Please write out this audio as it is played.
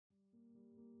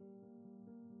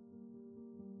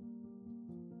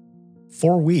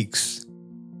4 weeks.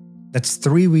 That's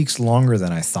 3 weeks longer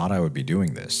than I thought I would be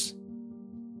doing this.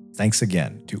 Thanks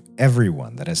again to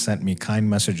everyone that has sent me kind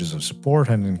messages of support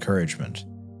and encouragement,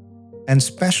 and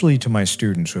especially to my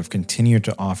students who have continued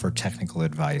to offer technical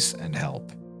advice and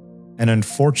help. And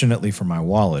unfortunately for my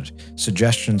wallet,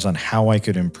 suggestions on how I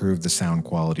could improve the sound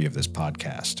quality of this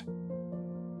podcast.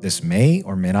 This may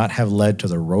or may not have led to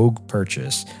the rogue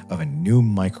purchase of a new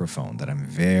microphone that I'm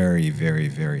very, very,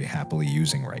 very happily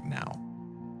using right now.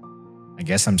 I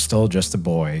guess I'm still just a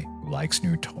boy who likes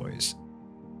new toys.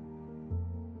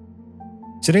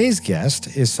 Today's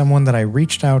guest is someone that I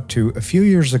reached out to a few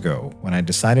years ago when I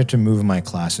decided to move my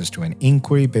classes to an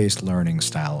inquiry-based learning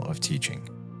style of teaching.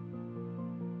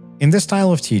 In this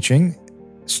style of teaching,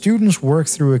 students work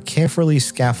through a carefully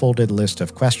scaffolded list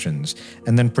of questions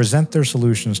and then present their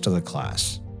solutions to the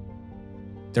class.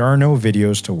 There are no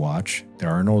videos to watch,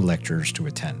 there are no lectures to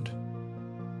attend.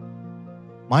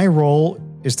 My role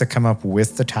is to come up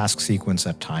with the task sequence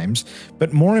at times,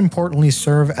 but more importantly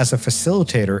serve as a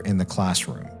facilitator in the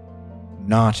classroom,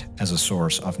 not as a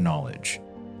source of knowledge.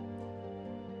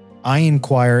 I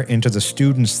inquire into the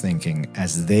students' thinking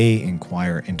as they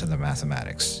inquire into the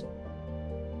mathematics.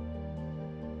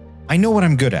 I know what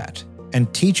I'm good at,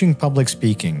 and teaching public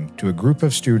speaking to a group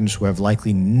of students who have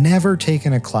likely never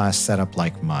taken a class set up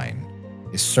like mine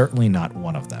is certainly not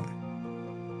one of them.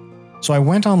 So I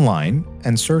went online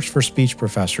and searched for speech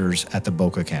professors at the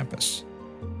Boca campus.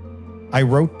 I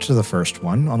wrote to the first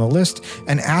one on the list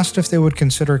and asked if they would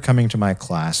consider coming to my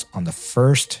class on the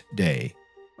first day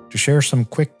to share some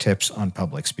quick tips on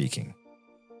public speaking.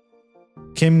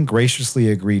 Kim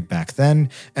graciously agreed back then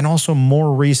and also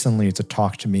more recently to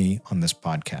talk to me on this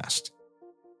podcast.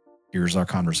 Here's our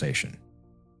conversation.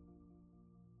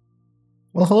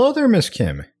 Well, hello there, Miss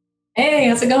Kim. Hey,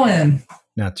 how's it going?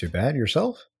 Not too bad.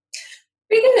 Yourself?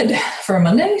 Pretty good. For a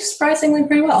Monday, surprisingly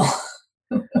pretty well.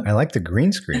 I like the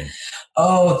green screen.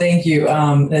 Oh, thank you.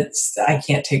 I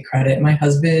can't take credit. My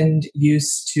husband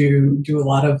used to do a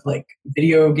lot of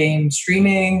video game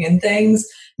streaming and things,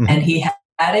 and he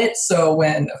had it. So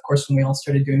when we all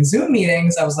started doing Zoom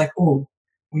meetings, I was like, "Ooh,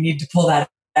 we need to pull that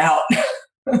out."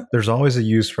 There's always a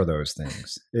use for those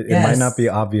things. It might not be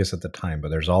obvious at the time, but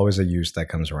there's always a use that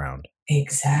comes around.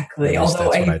 Exactly. At least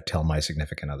that's what I tell my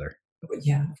significant other.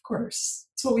 Yeah, of course.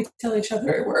 That's what we tell each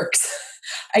other. It works.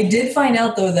 I did find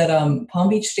out, though, that Palm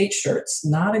Beach State shirts,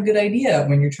 not a good idea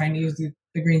when you're trying to use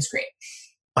the green screen.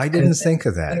 I didn't think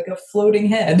of that. Like a floating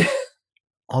head.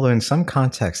 Although in some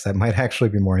contexts, that might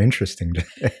actually be more interesting.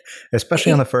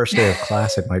 Especially on the first day of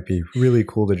class, it might be really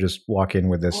cool to just walk in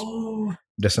with this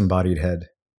disembodied head.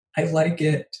 I like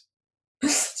it.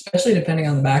 Especially depending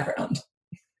on the background.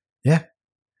 Yeah.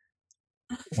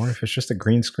 Or if it's just a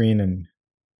green screen, and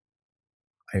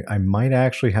I might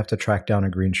actually have to track down a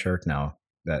green shirt now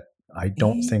that I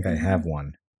don't think I have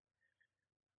one.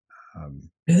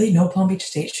 Really? No Palm Beach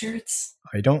State shirts?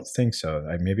 I don't think so.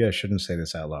 Maybe I shouldn't say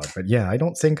this out loud, but yeah, I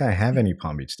don't think I have any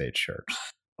Palm Beach State shirts.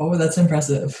 Oh, that's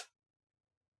impressive.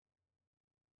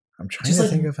 I'm trying to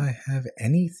think if I have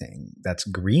anything that's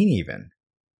green even.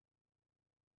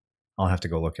 I'll have to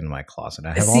go look in my closet.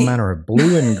 I have all manner of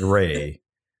blue and gray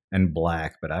and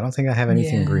black, but I don't think I have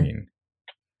anything green.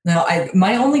 Now,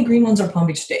 my only green ones are Palm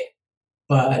Beach State,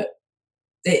 but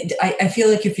I feel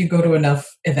like if you go to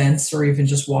enough events or even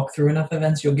just walk through enough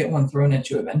events, you'll get one thrown at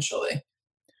you eventually.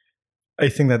 I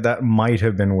think that might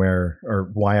have been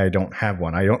why I don't have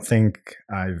one. I don't think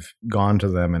I've gone to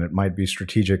them, and it might be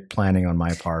strategic planning on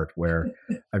my part where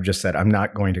I've just said, I'm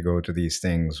not going to go to these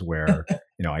things where,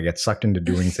 I get sucked into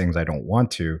doing things I don't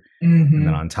want to. And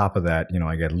then on top of that,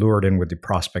 I get lured in with the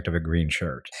prospect of a green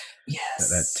shirt. Yes.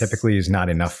 That typically is not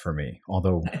enough for me.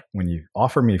 Although when you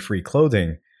offer me free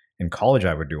clothing, in college,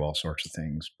 I would do all sorts of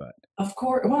things, but of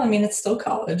course. Well, I mean, it's still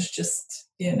college. Just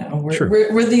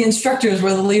we're the instructors,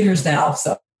 we're the leaders now.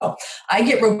 So I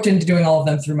get roped into doing all of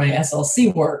them through my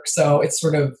SLC work. So it's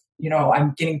sort of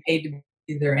I'm getting paid to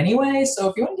be there anyway. So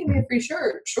if you want to give me a free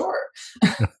shirt, sure.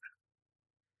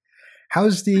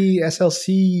 How's the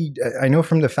SLC? I know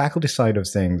from the faculty side of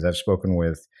things, I've spoken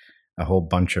with a whole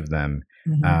bunch of them.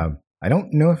 I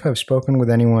don't know if I've spoken with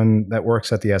anyone that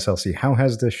works at the SLC. How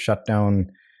has this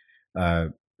shutdown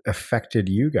affected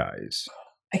you guys,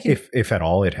 if at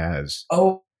all it has?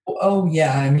 Oh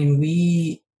yeah. I mean,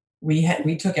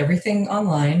 we took everything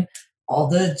online. All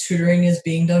the tutoring is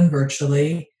being done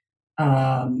virtually,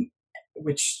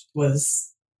 which was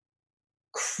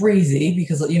crazy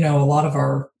because a lot of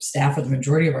our staff, or the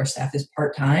majority of our staff, is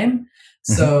part-time.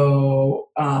 So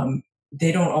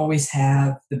they don't always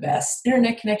have the best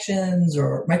internet connections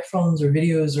or microphones or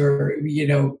videos or,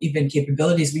 even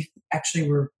capabilities. We actually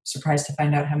were surprised to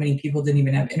find out how many people didn't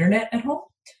even have internet at home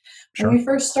when Sure. we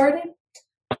first started.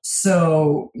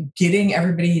 So getting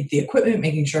everybody the equipment,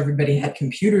 making sure everybody had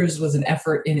computers was an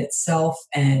effort in itself.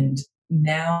 And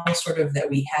now sort of that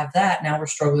we have that, now we're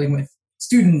struggling with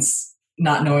students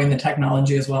not knowing the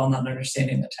technology as well, not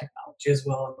understanding the technology as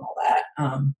well and all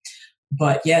that.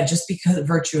 But yeah, just because of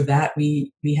virtue of that,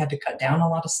 we had to cut down a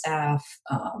lot of staff.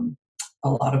 A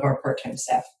lot of our part-time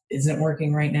staff isn't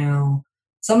working right now.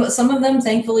 Some of them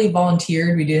thankfully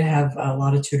volunteered. We did have a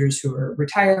lot of tutors who were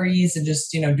retirees and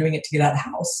just doing it to get out of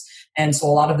the house. And so a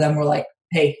lot of them were like,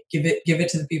 "Hey, give it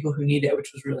to the people who need it,"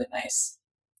 which was really nice.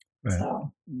 Right.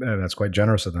 So That's quite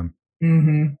generous of them.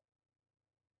 mm-hmm.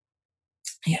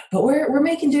 Yeah, but we're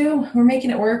making do. We're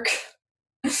making it work.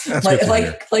 That's like good to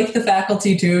hear. like the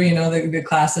faculty too, the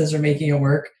classes are making it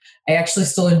work. I actually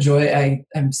still enjoy it.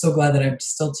 I'm so glad that I'm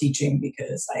still teaching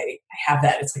because I have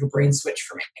that. It's like a brain switch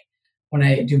for me when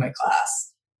I do my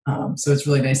class. So it's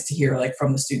really nice to hear like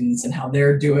from the students and how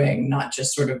they're doing, not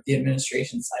just sort of the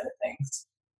administration side of things.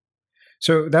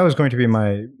 So that was going to be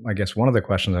I guess one of the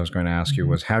questions I was going to ask you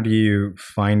was, how do you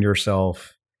find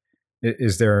yourself?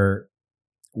 Is there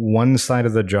one side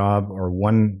of the job or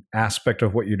one aspect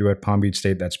of what you do at Palm Beach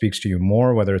State that speaks to you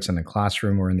more, whether it's in the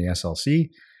classroom or in the SLC?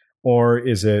 Or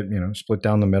is it, split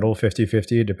down the middle,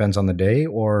 50-50, it depends on the day?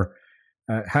 Or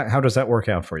how does that work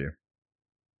out for you?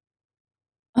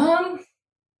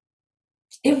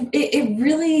 It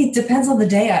really depends on the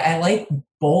day. I like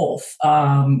both,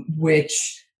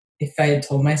 which if I had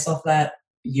told myself that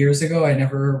years ago, I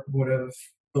never would have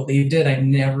believed it. I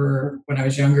never, when I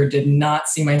was younger, did not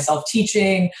see myself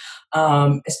teaching,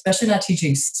 especially not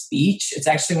teaching speech. It's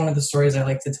actually one of the stories I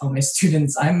like to tell my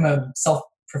students. I'm a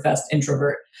self-professed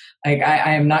introvert. Like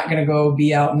I am not going to go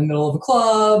be out in the middle of a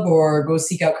club or go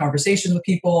seek out conversation with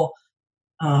people,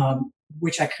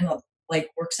 which I kind of like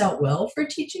works out well for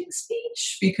teaching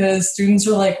speech because students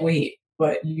are like, "Wait,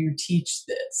 but you teach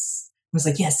this." I was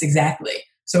like, "Yes, exactly.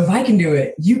 So if I can do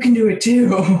it, you can do it too."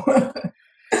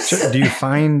 So do you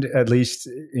find, at least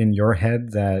in your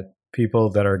head, that people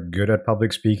that are good at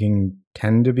public speaking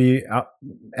tend to be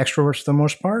extroverts for the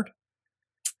most part?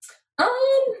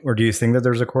 Or do you think that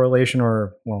there's a correlation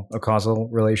or, a causal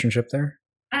relationship there?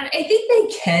 I think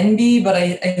they can be, but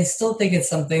I still think it's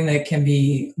something that can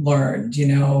be learned.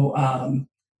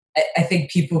 I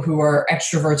think people who are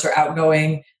extroverts or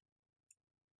outgoing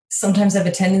sometimes have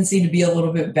a tendency to be a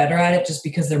little bit better at it just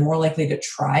because they're more likely to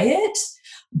try it.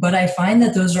 But I find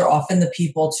that those are often the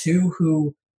people too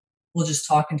who will just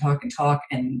talk and talk and talk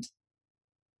and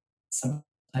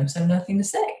sometimes have nothing to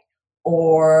say.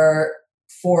 Or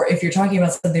if you're talking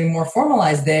about something more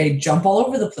formalized, they jump all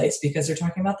over the place because they're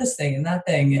talking about this thing and that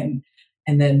thing.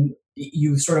 And then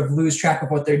you sort of lose track of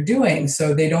what they're doing.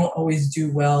 So they don't always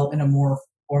do well in a more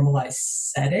formalized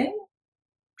setting,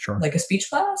 Sure. like a speech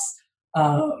class.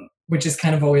 Which is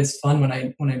kind of always fun when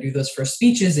I do those first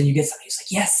speeches and you get somebody who's like,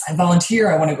 "Yes, I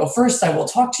volunteer. I want to go first. I will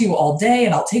talk to you all day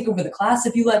and I'll take over the class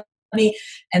if you let me."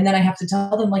 And then I have to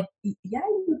tell them like, "Yeah,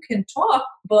 you can talk,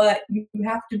 but you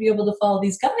have to be able to follow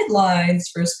these guidelines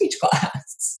for a speech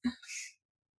class."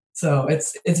 So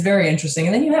it's very interesting.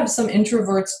 And then you have some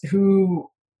introverts who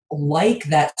like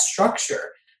that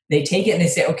structure. They take it and they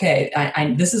say, "Okay,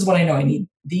 this is what I know. I need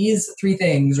these 3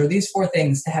 things or these 4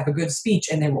 things to have a good speech,"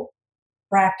 and they will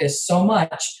practice so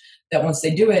much that once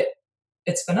they do it,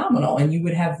 it's phenomenal. And you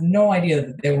would have no idea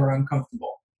that they were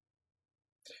uncomfortable.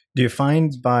 Do you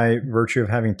find, by virtue of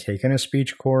having taken a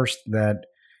speech course, that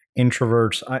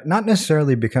introverts not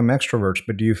necessarily become extroverts,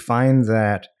 but do you find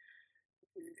that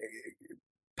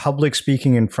public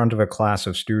speaking in front of a class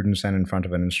of students and in front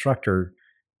of an instructor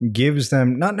gives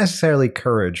them not necessarily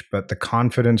courage, but the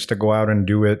confidence to go out and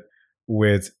do it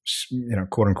with,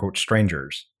 quote unquote,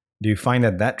 strangers? Do you find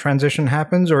that transition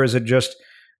happens, or is it just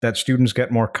that students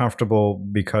get more comfortable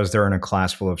because they're in a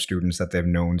class full of students that they've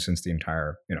known since the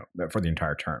entire, for the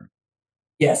entire term?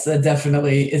 Yes, that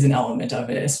definitely is an element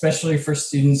of it, especially for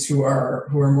students who are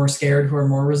more scared, who are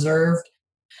more reserved.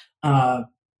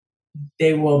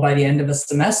 They will, by the end of a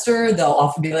semester, they'll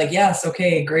often be like, "Yes,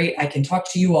 okay, great, I can talk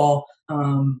to you all,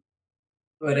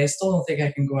 but I still don't think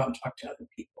I can go out and talk to other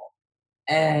people."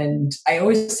 And I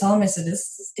always tell them, I said,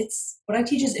 it's what I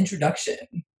teach is introduction.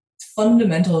 It's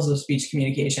fundamentals of speech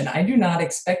communication. I do not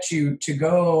expect you to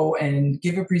go and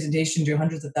give a presentation to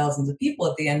hundreds of thousands of people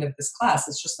at the end of this class.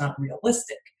 It's just not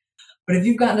realistic. But if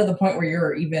you've gotten to the point where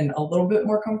you're even a little bit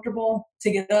more comfortable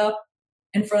to get up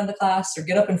in front of the class or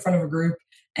get up in front of a group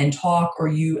and talk, or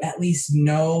you at least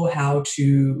know how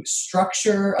to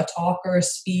structure a talk or a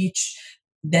speech,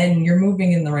 then you're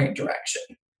moving in the right direction.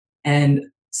 And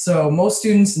so most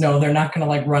students know they're not going to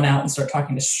like run out and start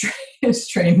talking to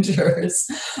strangers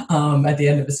at the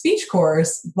end of a speech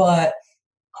course, but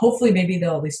hopefully maybe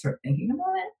they'll at least start thinking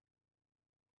about it.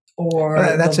 Or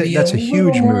that's a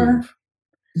huge move.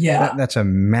 Yeah, that's a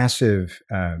massive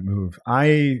move.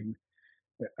 I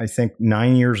think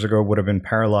 9 years ago would have been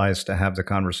paralyzed to have the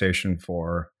conversation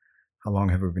for, how long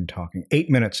have we been talking? 8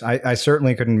 minutes. I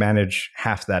certainly couldn't manage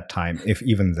half that time, if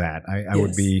even that. I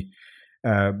would be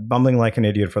bumbling like an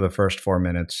idiot for the first 4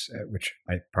 minutes, which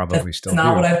I probably still do. That's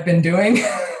not what I've been doing.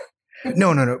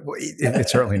 No.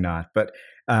 It's certainly not. But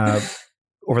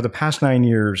over the past 9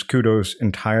 years, kudos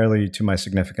entirely to my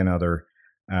significant other.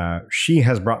 She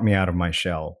has brought me out of my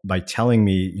shell by telling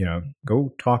me,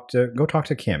 go talk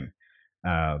to Kim.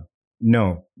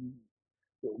 No,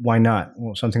 why not?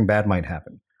 Well, something bad might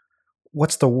happen.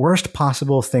 What's the worst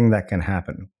possible thing that can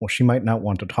happen? Well, she might not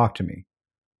want to talk to me.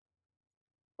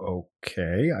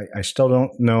 Okay, I still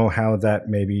don't know how that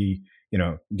maybe,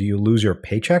 do you lose your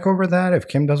paycheck over that if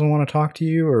Kim doesn't want to talk to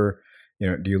you? Or,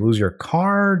 do you lose your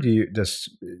car? Does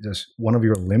one of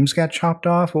your limbs get chopped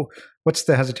off? Well, what's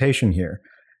the hesitation here?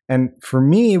 And for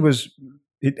me,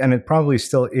 it probably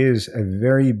still is, a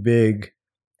very big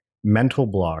mental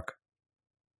block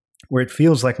where it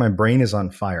feels like my brain is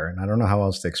on fire. And I don't know how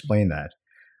else to explain that.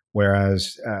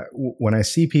 Whereas when I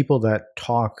see people that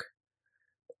talk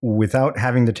without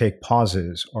having to take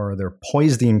pauses, or they're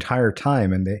poised the entire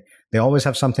time and they always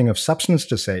have something of substance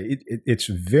to say, it's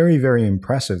very, very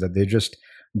impressive that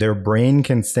their brain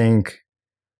can think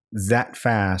that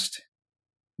fast,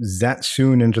 that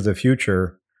soon into the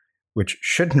future, which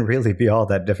shouldn't really be all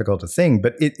that difficult to think,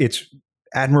 but it's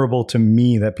admirable to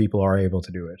me that people are able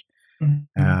to do it.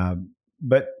 Mm-hmm.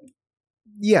 But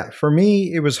yeah, for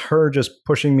me, it was her just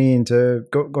pushing me into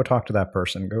go talk to that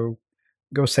person,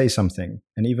 go say something.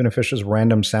 And even if it's just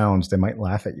random sounds, they might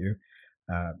laugh at you,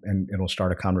 and it'll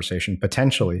start a conversation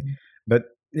potentially. Mm-hmm. But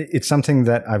it's something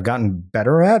that I've gotten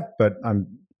better at, but I'm,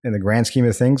 in the grand scheme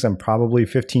of things, I'm probably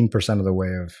 15% of the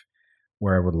way of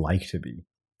where I would like to be.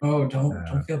 Oh,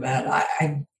 don't feel bad.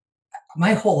 I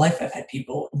my whole life I've had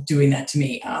people doing that to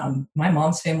me. My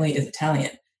mom's family is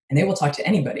Italian, and they will talk to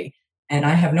anybody. And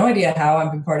I have no idea how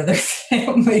I've been part of their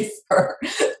family for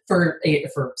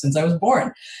since I was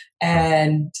born.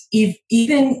 And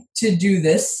even to do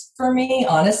this for me,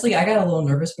 honestly, I got a little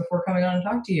nervous before coming on and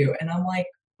talk to you. And I'm like,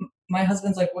 my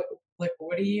husband's like,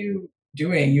 what are you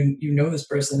doing? You know this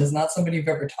person is not somebody you've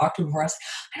ever talked to before. I was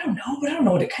like, I don't know, but I don't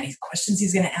know what kind of questions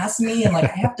he's going to ask me, and like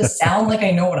I have to sound like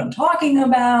I know what I'm talking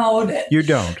about. And you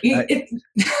don't.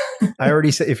 I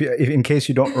already said, if in case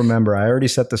you don't remember, I already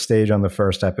set the stage on the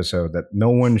first episode that no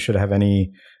one should have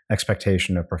any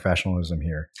expectation of professionalism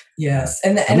here. Yes,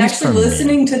 and actually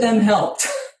listening to them helped.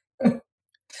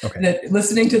 Okay.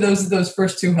 Listening to those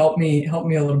first two helped me a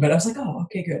little bit. I was like, oh,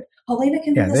 okay, good. Helena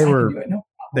can do this. I can do it. No problem.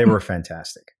 They were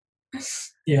fantastic.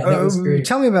 Yeah, that was great.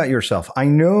 Tell me about yourself. I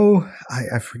know,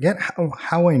 I forget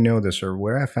how I know this or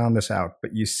where I found this out,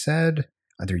 but you said,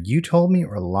 either you told me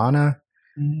or Lana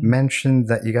mentioned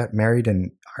that you got married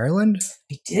in Ireland?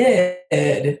 I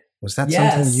did. Was that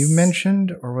something you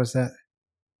mentioned, or was that?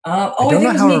 I think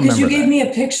it was me, because you gave me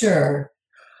a picture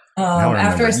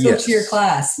after I spoke to your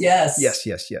class. Yes.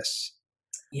 Yes.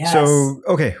 So,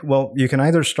 okay, well, you can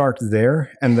either start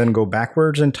there and then go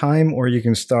backwards in time, or you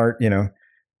can start,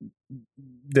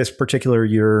 this particular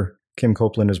year Kim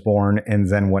Copeland is born, and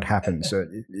then what happens.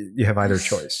 You have either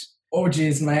choice. Oh,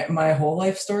 geez, my whole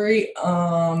life story.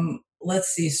 Let's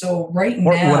see. So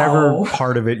now, whatever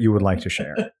part of it you would like to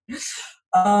share.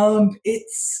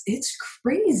 It's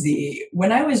crazy.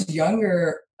 When I was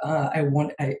younger,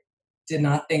 I did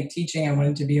not think teaching. I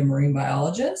wanted to be a marine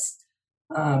biologist.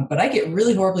 But I get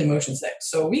really horribly motion sick.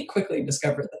 So we quickly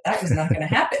discovered that was not going to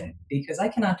happen because I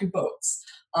cannot do boats.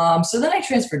 So then I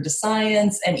transferred to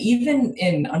science, and even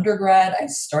in undergrad, I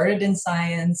started in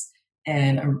science,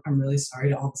 and I'm really sorry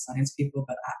to all the science people,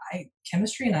 but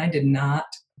chemistry and I did not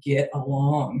get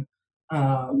along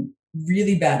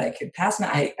really bad. I could pass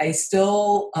I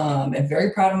still am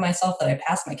very proud of myself that I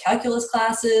passed my calculus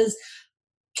classes.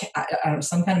 I have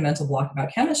some kind of mental block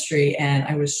about chemistry, and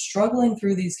I was struggling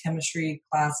through these chemistry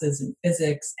classes and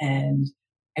physics, and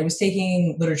I was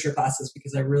taking literature classes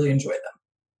because I really enjoyed them.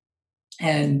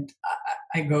 And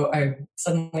I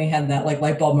suddenly had that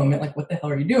light bulb moment, like, what the hell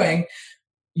are you doing?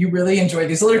 You really enjoy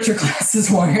these literature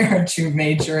classes. Why aren't you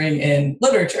majoring in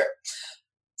literature?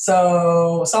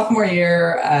 So sophomore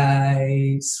year,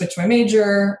 I switched my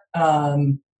major,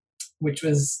 which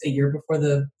was a year before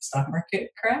the stock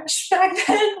market crash back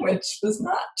then, which was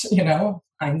not,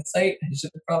 hindsight. I should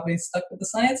have probably stuck with the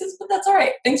sciences, but that's all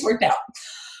right. Things worked out.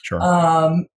 Sure.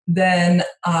 Then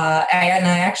I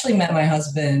actually met my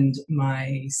husband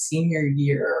my senior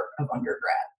year of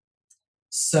undergrad.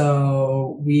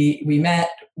 So we met.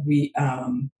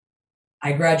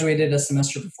 I graduated a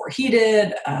semester before he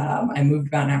did. I moved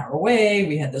about an hour away.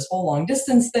 We had this whole long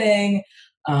distance thing.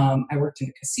 I worked in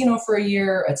a casino for a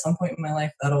year. At some point in my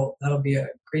life, that'll be a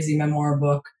crazy memoir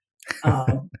book.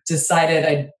 Decided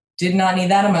I did not need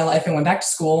that in my life and went back to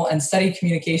school and studied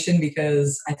communication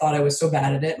because I thought I was so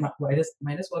bad at it. Might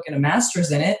as well get a master's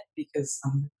in it because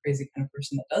I'm the crazy kind of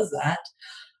person that does that.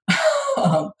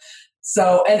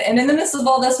 So, and in the midst of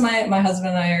all this, my husband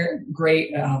and I are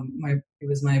great. He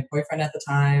was my boyfriend at the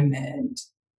time, and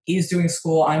he's doing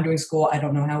school. I'm doing school. I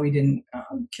don't know how we didn't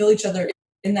kill each other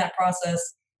in that process.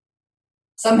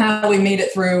 Somehow we made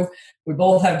it through. We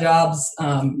both have jobs.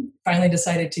 Finally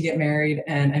decided to get married,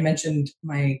 and I mentioned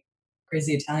my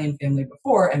crazy Italian family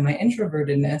before and my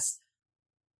introvertedness.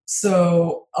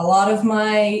 So a lot of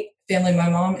my family, my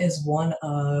mom is one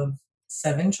of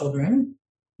 7 children,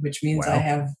 which means Wow. I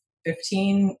have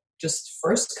 15 just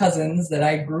first cousins that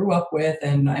I grew up with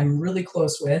and I'm really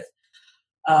close with,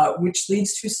 which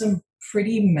leads to some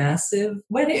pretty massive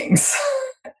weddings.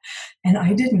 And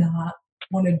I did not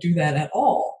want to do that at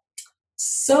all.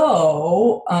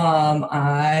 So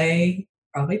I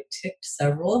probably ticked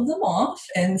several of them off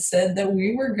and said that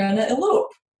we were going to elope.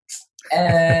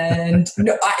 And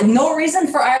no reason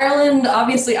for Ireland.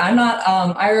 Obviously, I'm not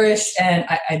Irish, and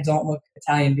I don't look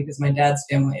Italian because my dad's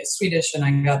family is Swedish, and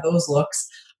I got those looks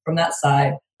from that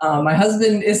side. My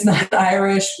husband is not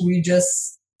Irish. We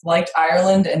just liked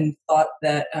Ireland and thought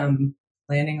that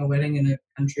planning a wedding in a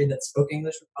country that spoke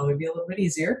English would probably be a little bit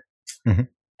easier. Mm-hmm.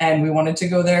 And we wanted to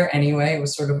go there anyway. It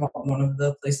was sort of one of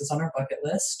the places on our bucket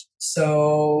list.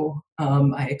 So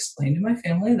I explained to my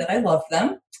family that I love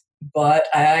them, but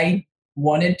I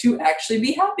wanted to actually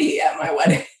be happy at my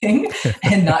wedding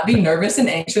and not be nervous and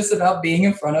anxious about being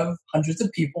in front of hundreds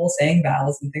of people saying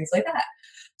vows and things like that.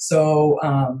 So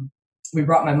we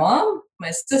brought my mom,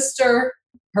 my sister,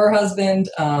 her husband,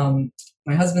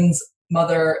 my husband's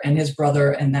mother, and his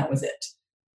brother, and that was it.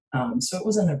 So it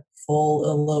wasn't a full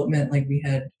elopement. Like we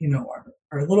had,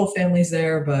 our little families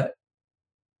there, but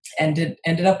ended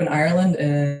up in Ireland,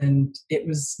 and it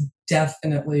was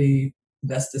definitely the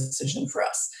best decision for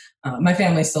us. My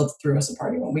family still threw us a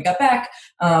party when we got back,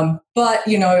 but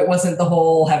it wasn't the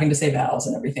whole having to say vows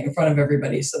and everything in front of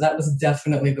everybody. So that was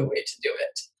definitely the way to do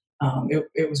it.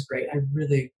 It was great. I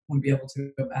really want to be able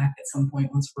to go back at some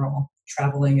point once we're all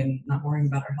traveling and not worrying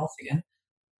about our health again.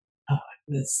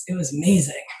 It was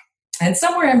amazing. And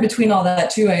somewhere in between all that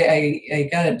too, I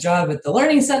got a job at the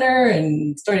Learning Center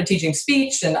and started teaching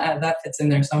speech, and that fits in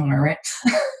there somewhere, right?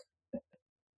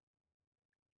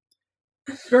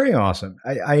 Very awesome.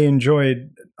 I enjoyed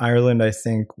Ireland. I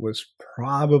think was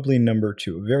probably number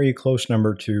 2, a very close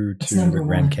number 2 to the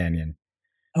Grand Canyon.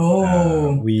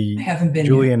 Oh, I haven't been.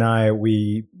 Julie and I,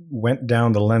 we went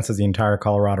down the length of the entire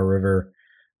Colorado River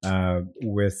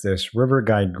with this river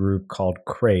guide group called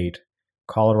CRATE,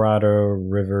 Colorado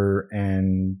River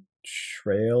and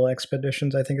Trail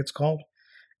Expeditions, I think it's called.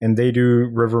 And they do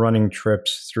river running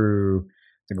trips through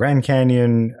the Grand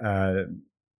Canyon,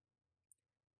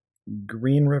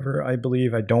 Green River, I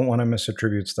believe. I don't want to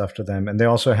misattribute stuff to them. And they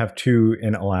also have 2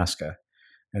 in Alaska.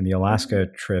 And the Alaska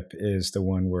trip is the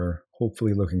one we're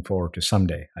hopefully looking forward to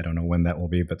someday. I don't know when that will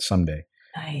be, but someday.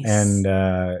 Nice. And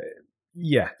that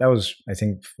was, I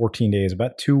think, 14 days,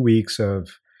 about 2 weeks of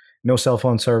no cell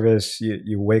phone service.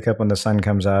 You wake up when the sun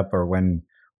comes up, or when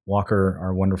Walker,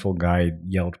 our wonderful guide,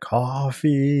 yelled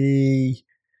coffee.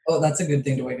 Oh, that's a good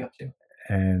thing to wake up to.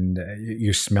 And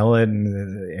you smell it, and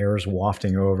the air is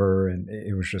wafting over, and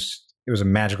it was a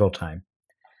magical time.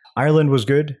 Ireland was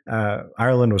good.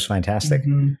 Ireland was fantastic.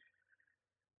 Mm-hmm.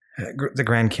 The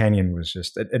Grand Canyon was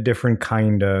just a different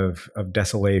kind of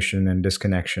desolation and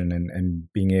disconnection,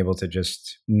 and being able to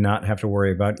just not have to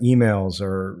worry about emails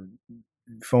or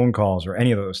phone calls or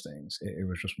any of those things. It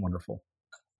was just wonderful.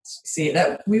 See,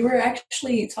 that we were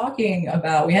actually talking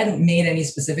about, we hadn't made any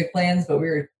specific plans, but we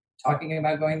were talking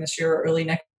about going this year or early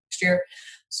next year.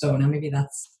 So now maybe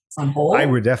that's on hold. I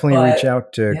would definitely reach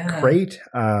out to CRATE.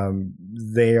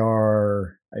 They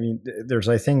are, there's,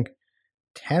 I think,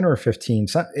 10 or 15,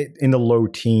 in the low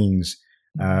teens,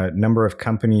 number of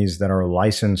companies that are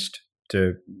licensed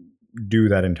to do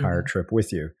that entire trip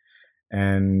with you.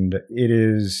 And it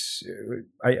is,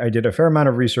 I did a fair amount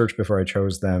of research before I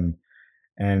chose them,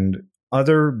 and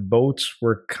other boats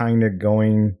were kind of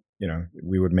going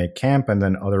we would make camp and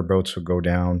then other boats would go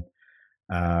down.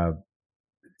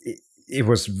 It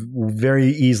was very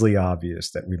easily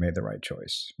obvious that we made the right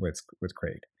choice with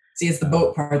Craig. See, it's the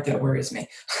boat part that worries me.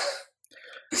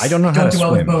 I don't know how to swim.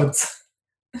 Well with boats.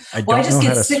 I just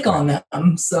get sick on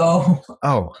them. So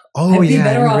oh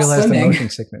yeah, you realize the motion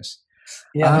sickness.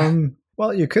 Yeah.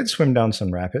 Well, you could swim down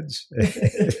some rapids.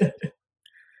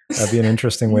 That'd be an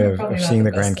interesting way of seeing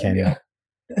the Grand Canyon.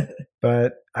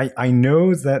 But I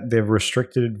know that they've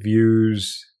restricted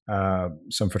views.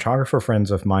 Some photographer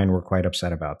friends of mine were quite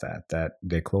upset about that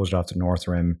they closed off the North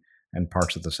Rim and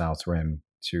parts of the South Rim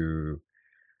to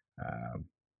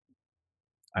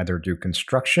either do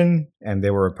construction, and they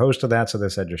were opposed to that, so they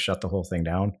said just shut the whole thing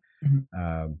down.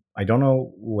 Mm-hmm. I don't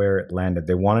know where it landed.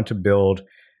 They wanted to build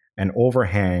an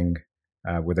overhang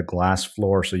with a glass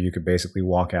floor so you could basically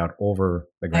walk out over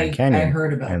the Grand Canyon I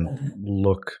heard about and that.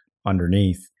 look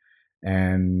underneath.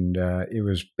 And it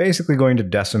was basically going to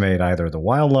decimate either the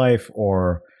wildlife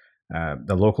or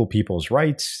the local people's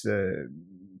rights,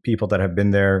 people that have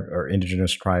been there or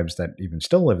indigenous tribes that even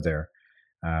still live there.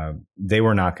 They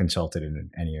were not consulted in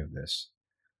any of this.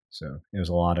 So it was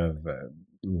a lot of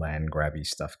land grabby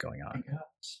stuff going on.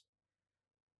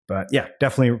 But yeah,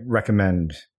 definitely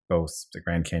recommend both the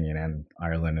Grand Canyon and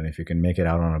Ireland. And if you can make it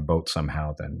out on a boat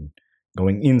somehow, then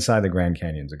going inside the Grand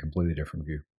Canyon is a completely different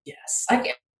view. Yes,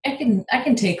 I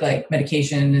can take like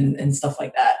medication and stuff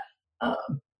like that.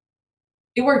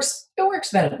 It works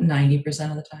about 90%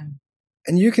 of the time.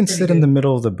 And you can sit in the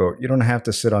middle of the boat. You don't have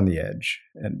to sit on the edge.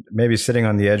 And maybe sitting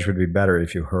on the edge would be better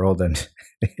if you hurled and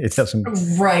it doesn't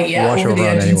wash over the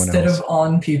edge instead of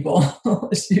on people.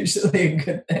 It's usually a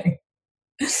good thing.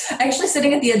 Actually,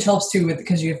 sitting at the edge helps too,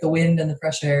 because you have the wind and the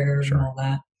fresh air and all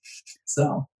that.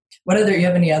 So, you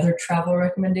have any other travel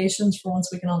recommendations for once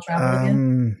we can all travel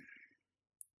again?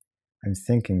 I'm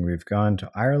thinking we've gone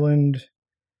to Ireland.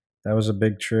 That was a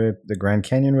big trip. The Grand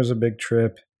Canyon was a big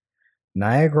trip.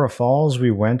 Niagara Falls,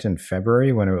 we went in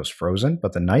February when it was frozen.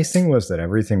 But the nice thing was that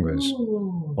everything was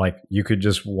like you could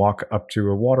just walk up to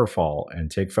a waterfall and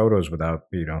take photos without,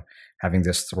 having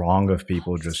this throng of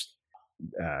people just,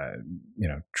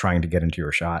 trying to get into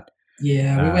your shot.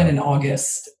 Yeah, we went in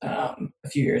August a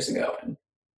few years ago and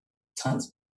tons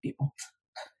of people.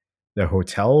 The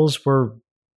hotels were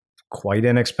quite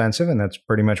inexpensive, and that's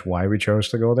pretty much why we chose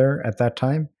to go there at that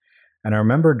time. And I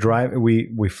remember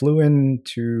we flew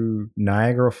into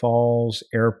Niagara Falls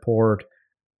Airport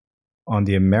on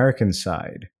the American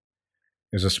side.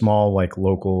 There's a small,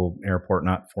 local airport,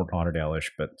 not Fort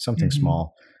Lauderdale-ish, but something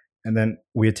small. And then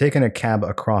we had taken a cab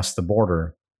across the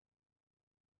border.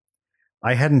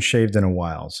 I hadn't shaved in a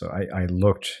while, so I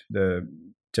looked the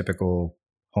typical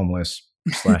homeless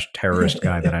 / terrorist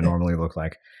guy that I normally look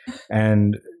like.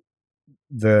 And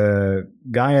the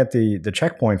guy at the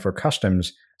checkpoint for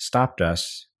customs stopped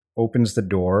us, opens the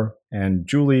door, and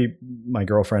Julie, my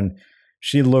girlfriend,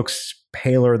 she looks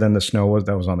paler than the snow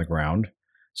that was on the ground.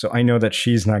 So I know that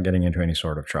she's not getting into any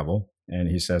sort of trouble. And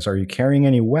he says, "Are you carrying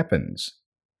any weapons?"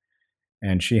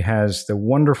 And she has the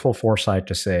wonderful foresight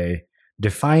to say,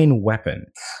 "Define weapon."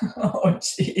 Oh,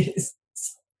 jeez.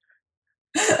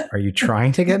 Are you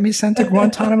trying to get me sent to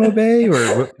Guantanamo Bay?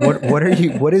 Or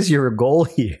what is your goal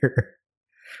here?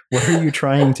 What are you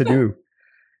trying to do?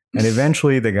 And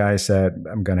eventually the guy said,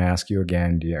 "I'm going to ask you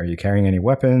again, are you carrying any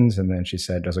weapons?" And then she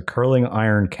said, "Does a curling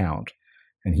iron count?"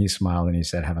 And he smiled and he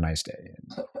said, "Have a nice day."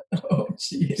 Oh,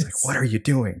 jeez. He's like, "What are you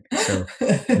doing?" So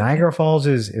Niagara Falls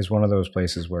is one of those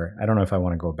places where I don't know if I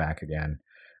want to go back again.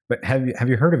 But have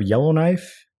you heard of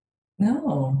Yellowknife?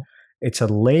 No. It's a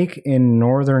lake in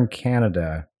northern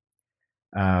Canada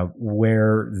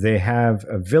where they have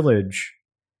a village.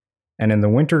 And in the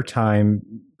wintertime,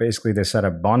 basically they set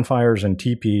up bonfires and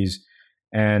teepees,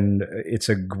 and it's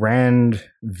a grand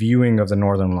viewing of the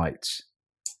Northern Lights.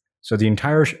 So the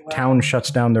entire town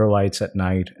shuts down their lights at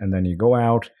night, and then you go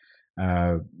out,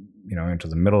 into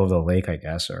the middle of the lake, I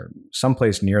guess, or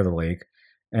someplace near the lake,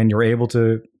 and you're able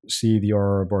to see the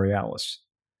Aurora Borealis.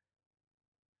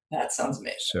 That sounds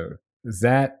amazing. So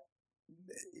that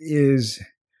is...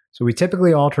 So we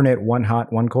typically alternate one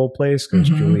hot, one cold place because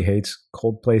Julie hates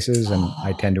cold places and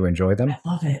I tend to enjoy them. I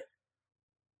love it.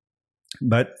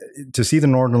 But to see the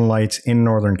Northern Lights in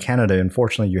northern Canada,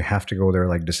 unfortunately, you have to go there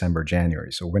like December,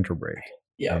 January, so winter break.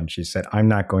 Yeah. And she said, "I'm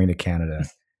not going to Canada."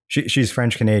 She's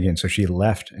French-Canadian, so she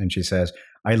left. And she says,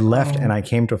 "I left and I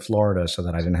came to Florida so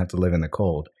that I didn't have to live in the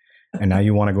cold. And now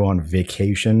you want to go on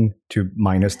vacation to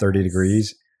minus 30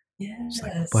 degrees?" Yes. It's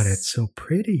like, but it's so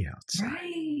pretty outside.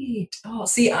 Right. Oh,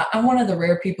 see, I'm one of the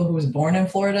rare people who was born in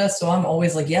Florida, so I'm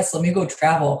always like, yes, let me go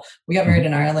travel. We got married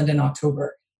in Ireland in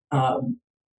October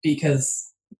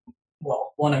because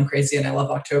well, one, I'm crazy and I love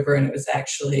October, and it was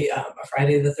actually a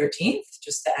Friday the 13th,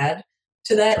 just to add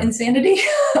to that Sure. insanity.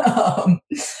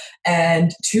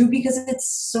 And two, because it's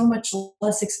so much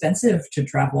less expensive to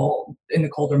travel in the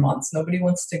colder months. Nobody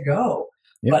wants to go.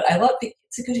 Yep. But I love it.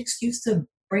 It's a good excuse to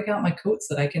break out my coats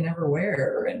that I can never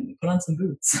wear and put on some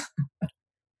boots.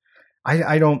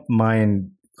 I don't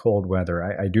mind cold weather.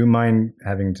 I do mind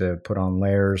having to put on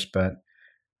layers, but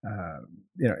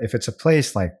if it's a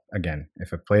place like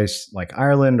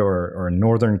Ireland or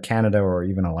northern Canada or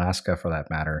even Alaska for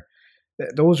that matter,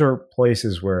 those are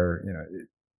places where,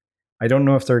 I don't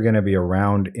know if they're going to be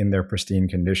around in their pristine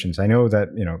conditions. I know that,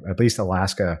 at least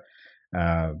Alaska,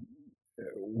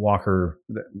 Walker,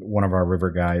 one of our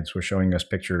river guides, was showing us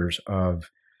pictures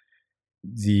of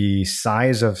the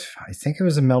size of, I think it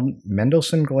was the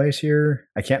Mendelssohn Glacier.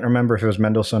 I can't remember if it was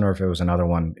Mendelssohn or if it was another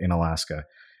one in Alaska.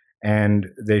 And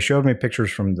they showed me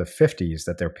pictures from the 50s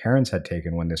that their parents had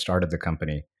taken when they started the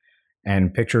company,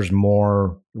 and pictures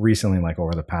more recently, like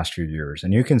over the past few years.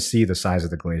 And you can see the size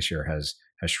of the glacier has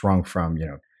shrunk from,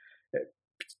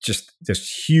 just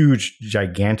this huge,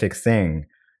 gigantic thing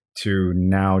to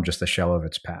now just a shell of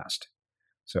its past.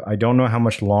 So I don't know how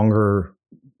much longer,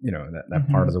 that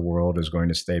part of the world is going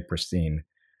to stay pristine.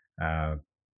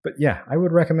 But yeah, I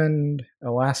would recommend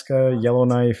Alaska,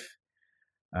 Yellowknife.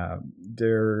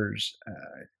 There's,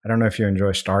 I don't know if you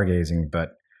enjoy stargazing,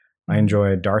 but I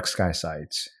enjoy dark sky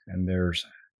sites. And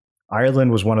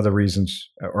Ireland was one of the reasons,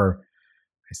 or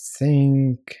I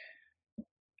think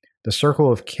the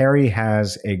Circle of Kerry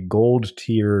has a gold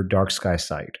tier dark sky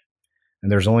site.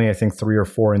 And there's only, I think, 3 or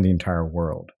 4 in the entire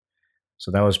world.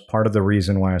 So that was part of the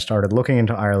reason why I started looking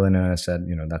into Ireland, and I said,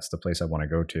 that's the place I want to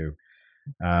go to.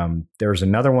 There's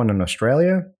another one in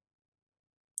Australia.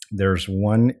 There's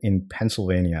one in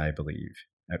Pennsylvania, I believe,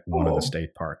 at one of the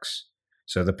state parks.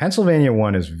 So the Pennsylvania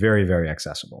one is very, very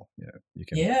accessible. You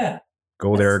can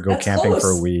go there, go camping for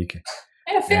a week.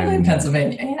 I have family in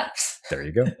Pennsylvania. Yeah. There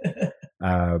you go.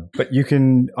 But you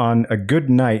can, on a good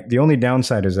night, the only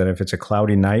downside is that if it's a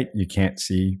cloudy night, you can't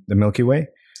see the Milky Way.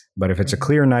 But if it's a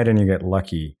clear night and you get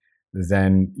lucky,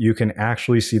 then you can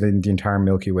actually see the entire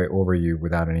Milky Way over you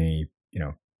without any,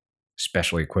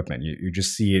 special equipment. You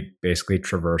just see it basically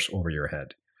traverse over your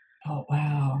head. Oh,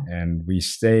 wow. And we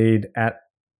stayed at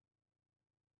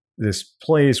this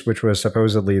place, which was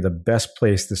supposedly the best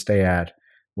place to stay at,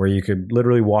 where you could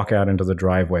literally walk out into the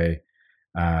driveway,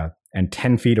 and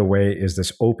 10 feet away is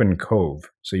this open cove.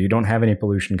 So you don't have any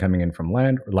pollution coming in from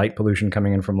land, or light pollution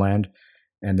coming in from land.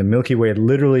 And the Milky Way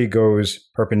literally goes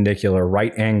perpendicular,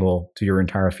 right angle to your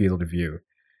entire field of view.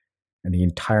 And the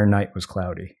entire night was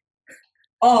cloudy.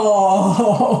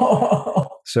 Oh.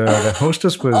 So the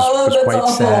hostess was quite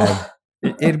awful. Sad.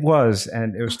 It was,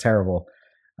 and it was terrible.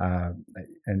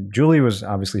 And Julie was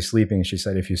obviously sleeping. She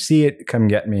said, if you see it, come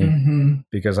get me,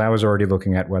 because I was already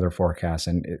looking at weather forecasts,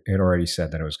 and it already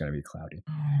said that it was going to be cloudy.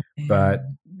 But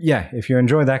yeah, if you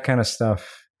enjoy that kind of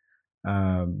stuff,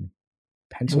 Pennsylvania.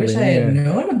 I wish I had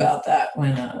known about that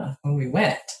when we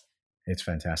went. It's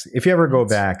fantastic. If you ever go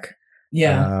back.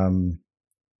 Yeah.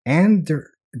 And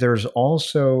there's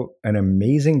also an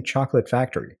amazing chocolate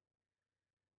factory.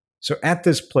 So at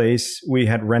this place, we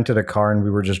had rented a car and we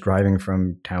were just driving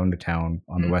from town to town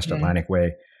on the West Atlantic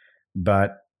Way.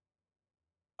 But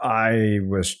I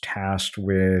was tasked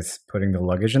with putting the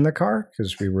luggage in the car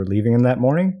because we were leaving in that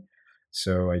morning.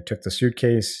 So I took the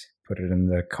suitcase, put it in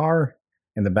the car,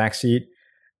 in the back seat,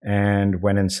 and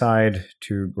went inside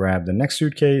to grab the next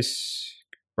suitcase,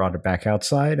 brought it back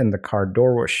outside, and the car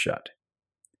door was shut.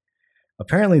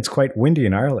 Apparently, it's quite windy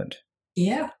in Ireland.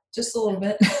 Yeah, just a little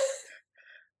bit.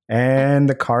 And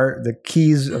the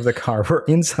keys of the car were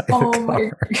inside the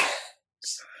car.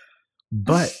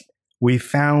 But we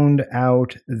found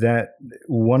out that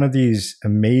one of these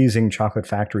amazing chocolate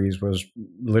factories was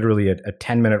literally a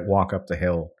 10-minute walk up the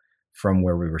hill from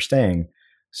where we were staying.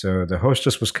 So the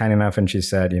hostess was kind enough, and she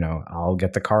said, I'll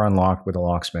get the car unlocked with a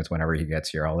locksmith whenever he gets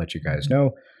here. I'll let you guys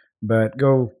know. But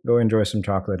go enjoy some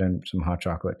chocolate and some hot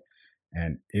chocolate.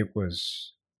 And it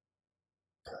was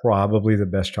probably the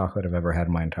best chocolate I've ever had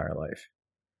in my entire life.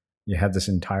 You have this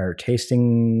entire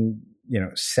tasting,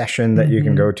 session that you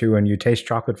can go to, and you taste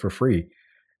chocolate for free.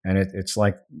 And it's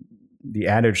like the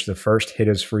adage, the first hit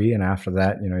is free, and after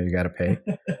that, you got to pay.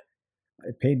 I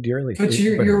paid dearly. But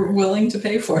you're willing to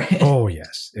pay for it. Oh,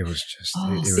 yes. It was just...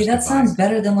 that sounds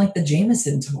better than like the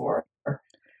Jameson tour.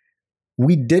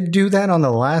 We did do that on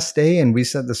the last day, and we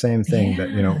said the same thing, that,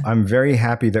 I'm very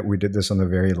happy that we did this on the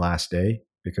very last day,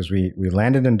 because we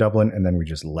landed in Dublin and then we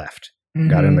just left,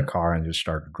 got in the car and just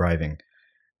started driving.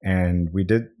 And we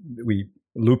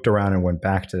looped around and went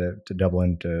back to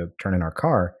Dublin to turn in our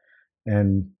car.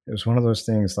 And it was one of those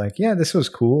things like, yeah, this was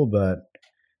cool, but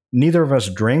neither of us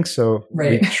drink. So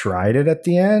we tried it at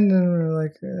the end and we were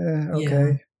like,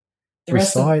 okay. Yeah. The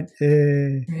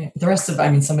rest of, I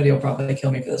mean, somebody will probably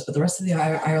kill me for this, but the rest of the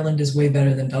Ireland is way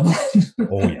better than Dublin.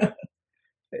 Oh, yeah.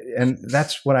 And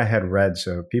that's what I had read.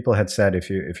 So people had said, if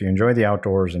you enjoy the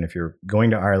outdoors and if you're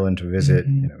going to Ireland to visit,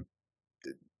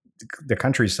 the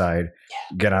countryside,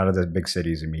 get out of the big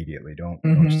cities immediatee.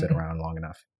 Don't sit around long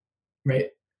enough. Right.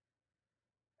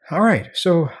 All right.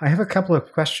 So I have a couple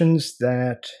of questions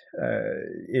that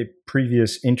a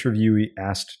previous interviewee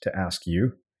asked to ask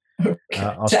you. Okay.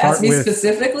 To ask me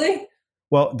specifically?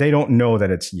 Well, they don't know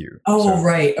that it's you. Oh, so,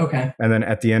 right. Okay. And then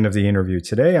at the end of the interview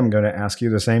today, I'm going to ask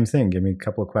you the same thing. Give me a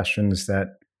couple of questions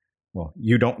that, well,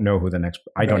 you don't know who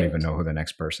I don't even know who the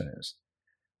next person is.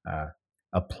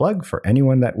 A plug for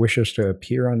anyone that wishes to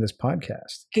appear on this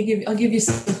podcast. I'll give you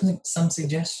some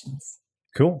suggestions.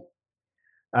 Cool.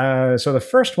 So the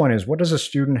first one is, what does a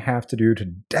student have to do to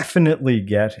definitely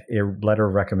get a letter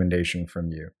of recommendation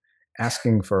from you?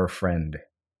 Asking for a friend.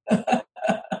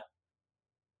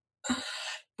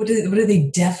 What do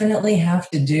they definitely have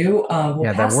to do?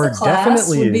 That word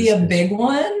definitely would be a big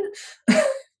one.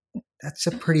 That's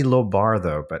a pretty low bar,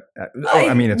 though. But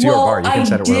it's your bar. You can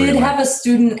set it wherever you like. I did like. have a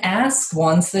student ask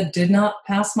once that did not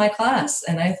pass my class,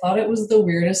 and I thought it was the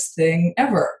weirdest thing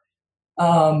ever.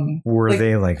 Were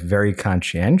they like very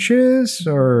conscientious,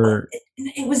 or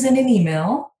it was in an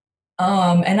email?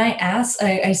 And I asked.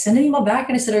 I sent an email back,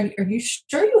 and I said, "Are you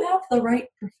sure you have the right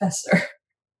professor?"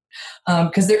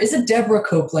 Because there is a Deborah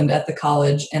Copeland at the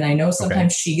college, and I know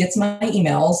sometimes she gets my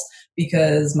emails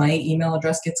because my email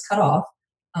address gets cut off.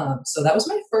 So that was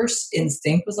my first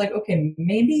instinct, was like, okay,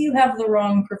 maybe you have the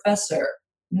wrong professor.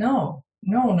 No,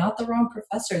 not the wrong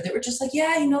professor. They were just like,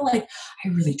 yeah, like, I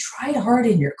really tried hard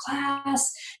in your class,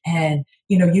 and,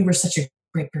 you were such a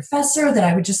great professor that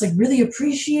I would just like really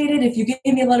appreciate it if you gave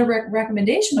me a letter of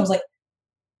recommendation. I was like,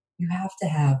 you have to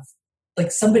have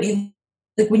like somebody.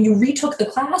 Like when you retook the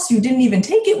class, you didn't even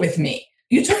take it with me.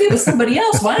 You took it with somebody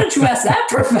else. Why don't you ask that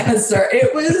professor?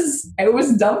 I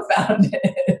was dumbfounded.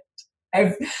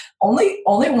 I've only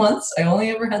once. I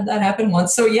only ever had that happen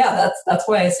once. So yeah, that's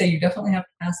why I say you definitely have to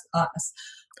pass the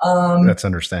class. That's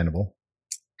understandable.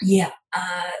 Yeah.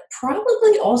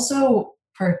 Probably also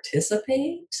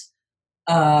participate.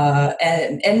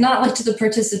 And not like to the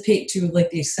participate to like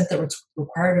the extent that was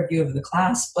required of you of the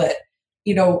class, but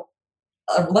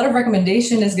a letter of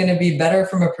recommendation is going to be better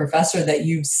from a professor that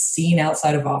you've seen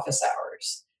outside of office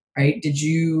hours, right? Did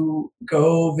you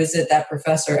go visit that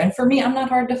professor? And for me, I'm not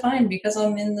hard to find because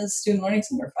I'm in the Student Learning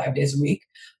Center 5 days a week.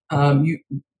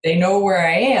 They know where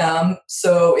I am.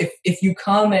 So if you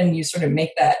come and you sort of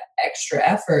make that extra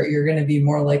effort, you're going to be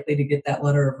more likely to get that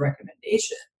letter of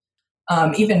recommendation.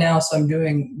 Even now, so I'm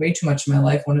doing way too much in my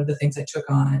life. One of the things I took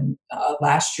on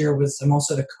last year was I'm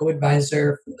also the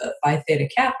co-advisor for the Phi Theta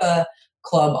Kappa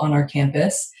club on our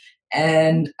campus.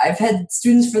 And I've had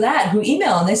students for that who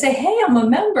email and they say, hey, I'm a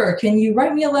member. Can you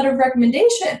write me a letter of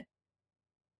recommendation?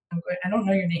 I'm going, I don't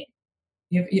know your name.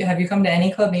 Have you come to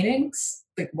any club meetings?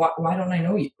 Like, why don't I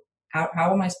know you?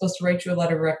 How am I supposed to write you a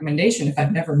letter of recommendation if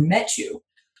I've never met you?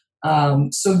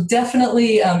 So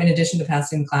definitely, in addition to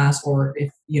passing class, or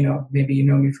if, maybe you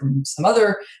know me from some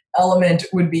other element,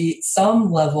 would be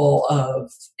some level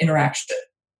of interaction,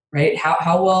 right?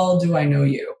 How well do I know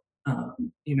you?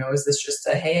 Is this just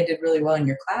a, hey, I did really well in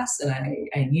your class and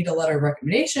I need a letter of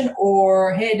recommendation,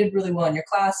 or, hey, I did really well in your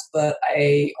class, but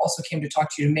I also came to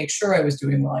talk to you to make sure I was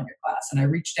doing well in your class. And I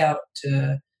reached out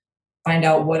to find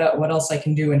out what else I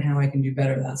can do and how I can do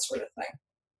better, that sort of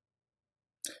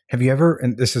thing. Have you ever,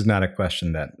 and this is not a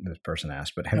question that this person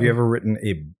asked, but have you ever written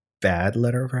a bad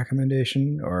letter of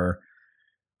recommendation? Or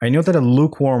I know that a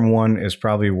lukewarm one is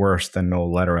probably worse than no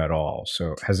letter at all.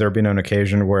 So has there been an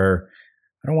occasion where,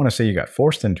 I don't want to say you got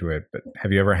forced into it, but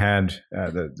have you ever had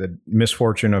the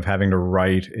misfortune of having to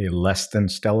write a less than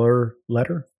stellar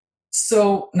letter?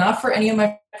 So not for any of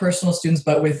my personal students,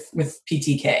 but with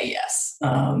PTK, yes.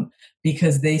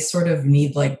 Because they sort of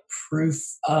need like proof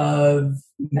of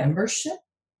membership.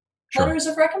 Sure. Letters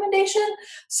of recommendation.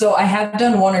 So I have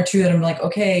done one or two that I'm like,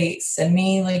 okay, send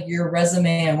me like your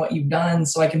resume and what you've done,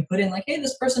 so I can put in like, hey,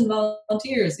 this person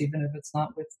volunteers, even if it's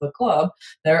not with the club.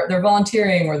 They're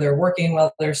volunteering or they're working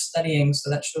while they're studying, so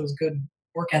that shows good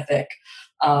work ethic.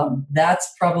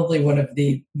 That's probably one of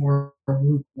the more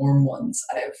lukewarm ones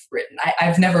I've written.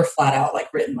 I've never flat out like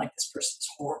written like this person's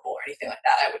horrible or anything like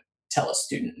that. I would tell a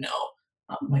student no,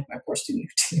 like my poor student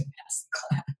who didn't pass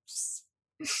the class.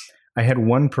 I had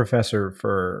one professor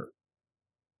for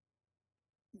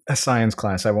a science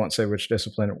class. I won't say which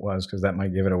discipline it was because that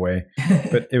might give it away.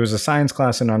 But it was a science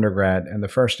class in undergrad. And the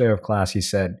first day of class, he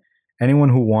said, anyone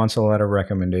who wants a letter of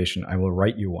recommendation, I will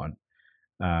write you one.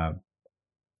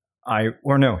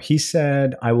 He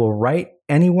said, I will write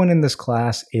anyone in this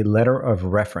class a letter of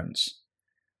reference.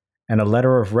 And a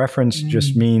letter of reference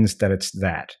just means that it's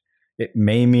that. It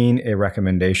may mean a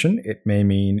recommendation. It may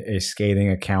mean a scathing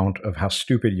account of how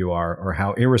stupid you are or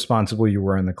how irresponsible you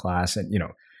were in the class and,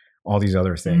 all these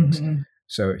other things. Mm-hmm.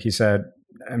 So he said,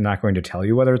 I'm not going to tell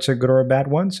you whether it's a good or a bad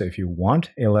one. So if you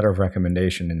want a letter of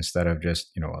recommendation instead of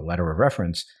just, a letter of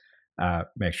reference,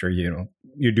 make sure,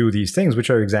 you do these things,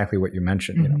 which are exactly what you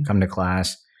mentioned, mm-hmm. Come to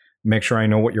class, make sure I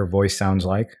know what your voice sounds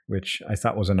like, which I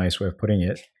thought was a nice way of putting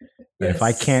it. Yes.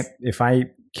 If I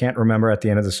can't remember at the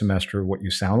end of the semester what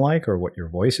you sound like or what your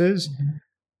voice is,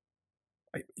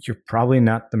 mm-hmm. you're probably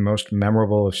not the most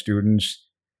memorable of students.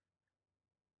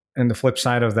 And the flip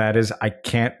side of that is I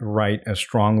can't write as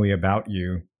strongly about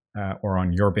you or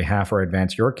on your behalf or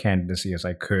advance your candidacy as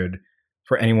I could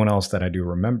for anyone else that I do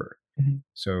remember. Mm-hmm.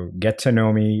 So get to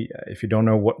know me. If you don't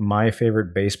know what my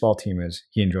favorite baseball team is,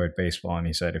 he enjoyed baseball. And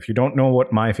he said, if you don't know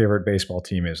what my favorite baseball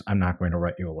team is, I'm not going to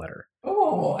write you a letter.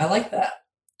 Oh, I like that.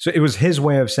 So it was his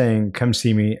way of saying, come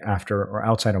see me after or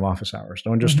outside of office hours.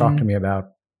 Don't just mm-hmm. talk to me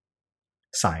about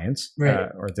science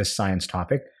or this science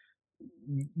topic.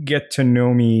 Get to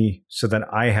know me so that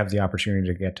I have the opportunity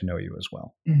to get to know you as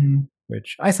well, mm-hmm.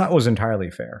 which I thought was entirely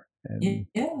fair. And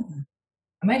yeah.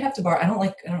 I might have to borrow. I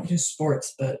don't do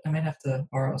sports, but I might have to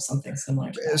borrow something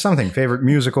similar to that. Something, favorite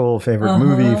musical, favorite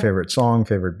movie, favorite song,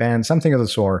 favorite band, something of the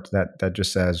sort that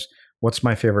just says, what's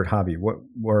my favorite hobby?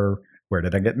 Where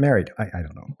did I get married? I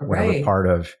don't know. Right. Whatever part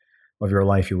of your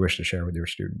life you wish to share with your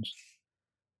students.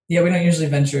 Yeah, we don't usually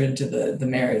venture into the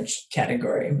marriage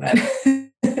category, but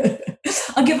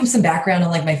I'll give them some background on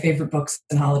like my favorite books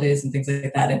and holidays and things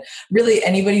like that. And really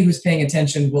anybody who's paying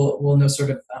attention will know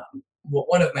sort of what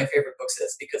one of my favorite books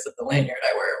is because of the lanyard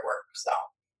I wear at work. So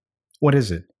what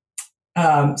is it?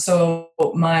 So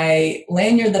my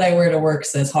lanyard that I wear to work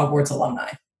says Hogwarts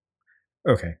alumni.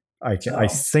 Okay. I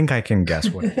think I can guess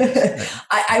what it is.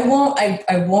 I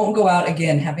won't go out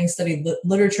again, having studied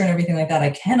literature and everything like that. I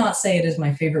cannot say it is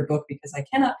my favorite book because I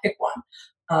cannot pick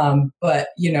one. But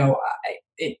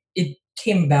it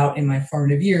came about in my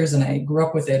formative years and I grew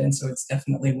up with it. And so it's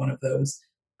definitely one of those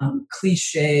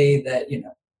cliche that,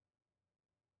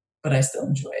 but I still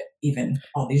enjoy it even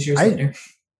all these years later.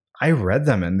 I read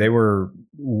them and they were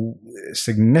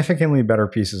significantly better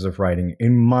pieces of writing,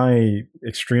 in my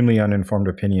extremely uninformed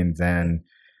opinion, than,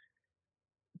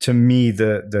 to me,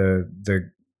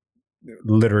 the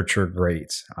literature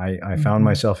greats. I mm-hmm. found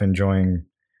myself enjoying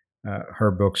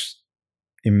her books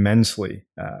immensely.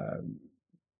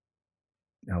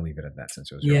 I'll leave it at that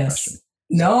since it was your question.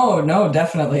 No,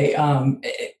 definitely.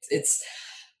 It's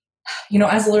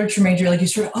as a literature major, like you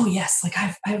sort of, oh yes, like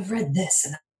I've read this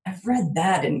and I've read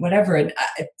that and whatever. And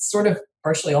it's sort of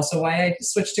partially also why I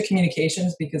switched to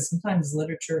communications, because sometimes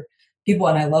literature people,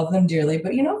 and I love them dearly,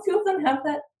 but a few of them have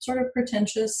that sort of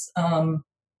pretentious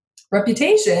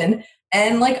reputation.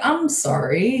 And like, I'm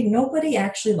sorry, nobody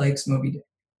actually likes Moby Dick.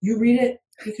 You read it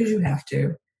because you have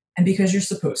to and because you're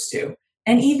supposed to.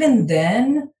 And even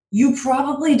then, you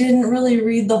probably didn't really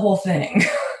read the whole thing.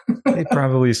 It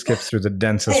probably skips through the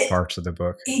densest parts of the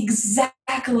book.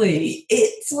 Exactly.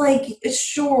 It's like,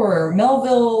 sure,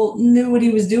 Melville knew what he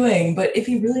was doing, but if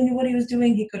he really knew what he was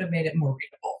doing, he could have made it more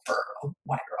readable for a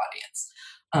wider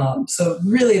audience. So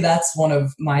really, that's one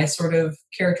of my sort of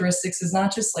characteristics, is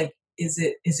not just like, is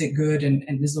it good and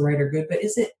is the writer good, but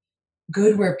is it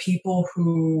good where people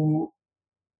who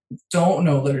don't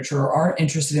know literature or aren't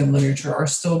interested in literature are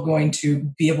still going to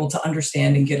be able to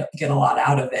understand and get a lot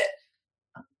out of it.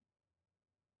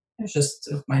 It's just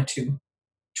my two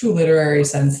literary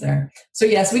sense there. So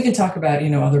yes, we can talk about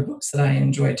other books that I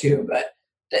enjoy too, but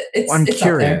I'm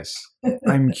curious.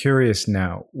 I'm curious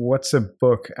now. What's a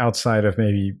book outside of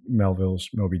maybe Melville's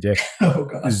Moby Dick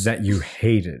that you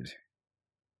hated?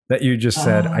 That you just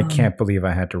said, I can't believe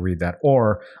I had to read that,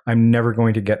 or I'm never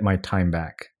going to get my time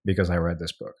back because I read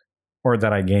this book, or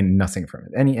that I gained nothing from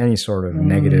it. Any sort of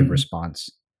negative response.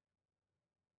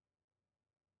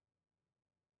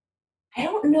 I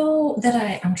don't know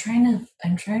that I'm trying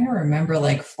to remember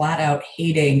like flat out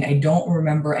hating. I don't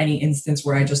remember any instance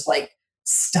where I just like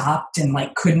stopped and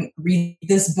like couldn't read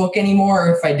this book anymore.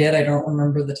 Or if I did, I don't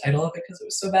remember the title of it because it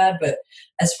was so bad. But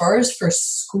as far as for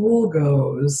school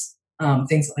goes,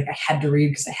 things that like I had to read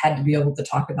because I had to be able to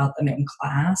talk about them in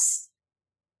class,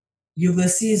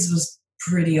 Ulysses was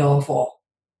pretty awful.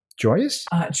 Joyce?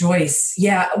 Joyce.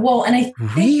 Yeah. Well, and I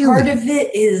think part of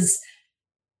it is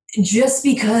just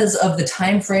because of the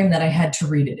time frame that I had to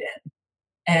read it in.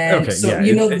 And Okay, so,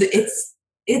 yeah,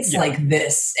 it's yeah, like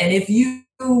this. And if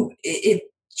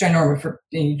Ginormous, for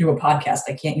you do a podcast,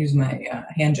 I can't use my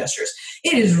hand gestures.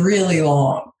 It is really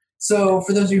long. So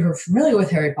for those of you who are familiar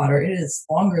with Harry Potter, it is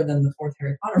longer than the fourth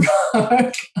Harry Potter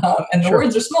book, and the sure.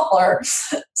 words are smaller.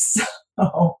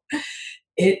 So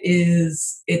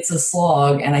it's a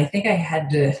slog, and I think I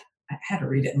had to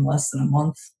read it in less than a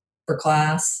month for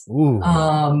class. Ooh.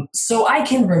 So I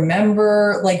can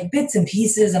remember like bits and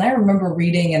pieces, and I remember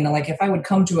reading, and like if I would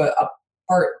come to a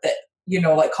part that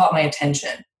like caught my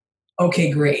attention, okay,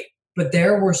 great. But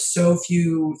there were so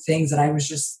few things that I was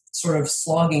just sort of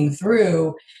slogging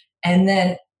through. And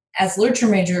then as literature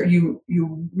major, you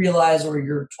realize, or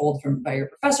you're told by your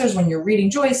professors when you're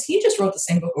reading Joyce, he just wrote the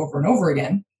same book over and over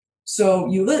again. So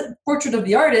Portrait of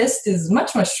the Artist is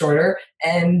much, much shorter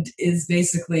and is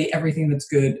basically everything that's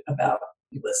good about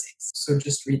Ulysses. So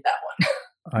just read that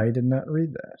one. I did not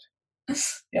read that.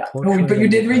 Yeah. But you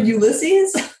did read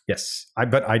Ulysses? Yes.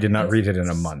 But I did not read it in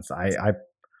a month.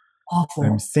 Awful.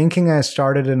 I'm thinking I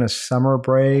started in a summer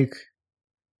break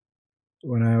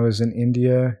when I was in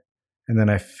India, and then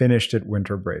I finished at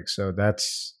winter break. So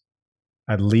that's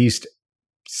at least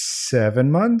 7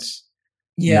 months.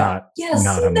 Yeah.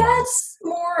 That's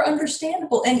more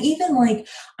understandable. And even like,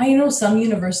 I know some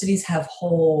universities have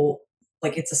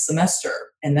it's a semester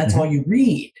and that's all you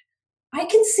read. I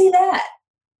can see that.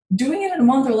 Doing it in a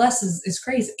month or less is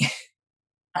crazy.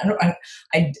 I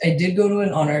did go to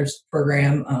an honors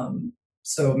program,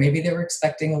 so maybe they were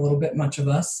expecting a little bit much of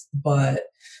us, but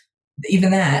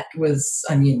even that was,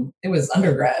 it was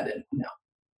undergrad, and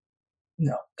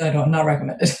no, not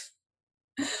recommended.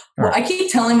 Well, right. I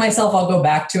keep telling myself I'll go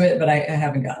back to it, but I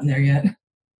haven't gotten there yet.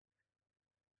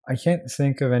 I can't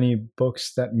think of any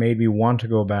books that made me want to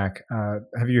go back.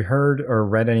 Have you heard or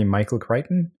read any Michael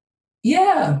Crichton?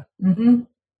 Yeah. Mm-hmm.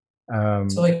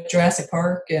 So like Jurassic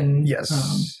Park and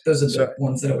yes, those are the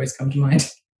ones that always come to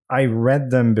mind. I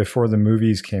read them before the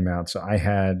movies came out. So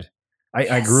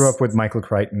I grew up with Michael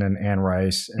Crichton and Anne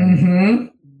Rice and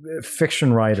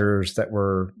fiction writers that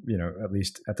were, at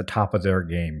least at the top of their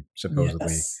game,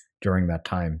 supposedly during that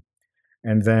time.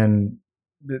 And then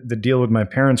the deal with my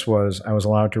parents was I was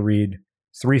allowed to read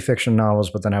 3 fiction novels,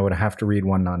 but then I would have to read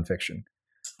 1 nonfiction.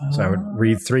 So I would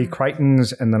read 3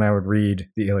 Crichtons and then I would read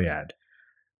the Iliad.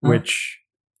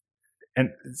 And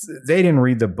they didn't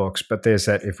read the books, but they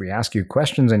said, if we ask you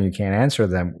questions and you can't answer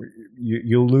them,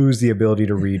 you'll lose the ability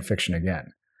to read fiction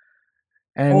again.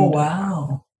 And oh,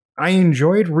 wow. I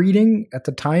enjoyed reading at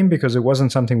the time because it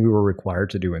wasn't something we were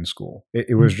required to do in school.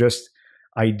 It was just,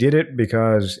 I did it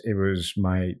because it was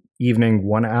my evening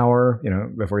 1 hour,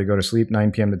 before you go to sleep,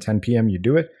 9 p.m. to 10 p.m., you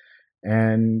do it.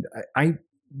 And I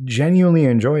genuinely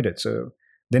enjoyed it. So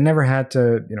they never had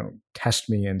to, test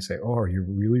me and say, oh, are you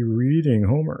really reading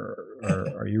Homer?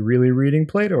 Or are you really reading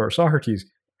Plato or Socrates?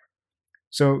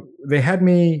 So they had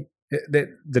me,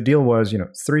 the deal was,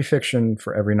 3 fiction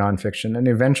for every nonfiction. And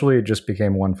eventually it just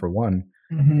became 1 for 1.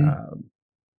 Mm-hmm.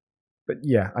 But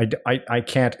yeah, I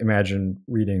can't imagine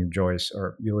reading Joyce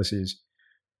or Ulysses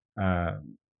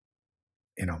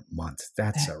in a month.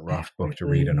 That's a rough book to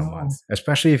read in a month,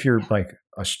 especially if you're like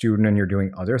a student and you're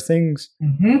doing other things.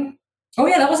 Mm-hmm. Oh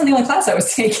yeah, that wasn't the only class I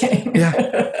was taking. Yeah,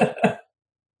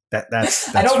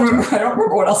 that's I don't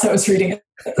remember what else I was reading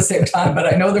at the same time,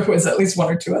 but I know there was at least 1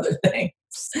 or 2 other things.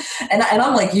 And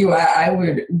I'm like you, I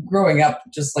would, growing up,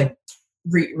 just like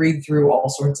read through all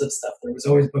sorts of stuff. There was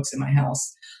always books in my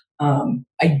house.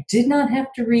 I did not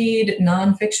have to read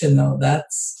nonfiction though.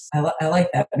 I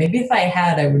like that. Maybe if I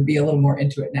had, I would be a little more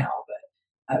into it now.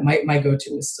 But my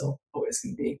go-to is still always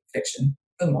going to be fiction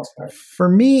for the most part. For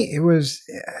me, it was.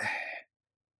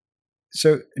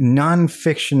 So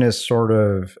nonfiction is sort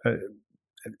of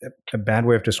a bad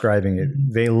way of describing it.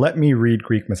 Mm-hmm. They let me read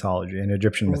Greek mythology and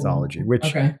Egyptian mythology,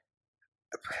 which, again,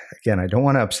 I don't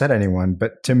want to upset anyone,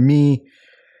 but to me,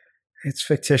 it's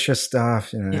fictitious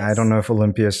stuff. Yes. I don't know if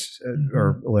Olympus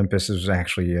is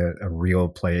actually a real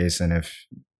place, and if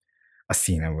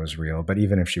Athena was real, but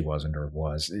even if she wasn't or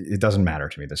was, it doesn't matter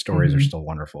to me. The stories are still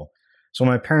wonderful. So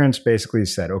my parents basically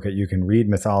said, okay, you can read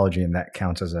mythology and that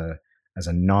counts as a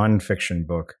nonfiction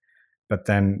book. But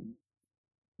then,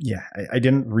 yeah, I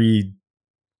didn't read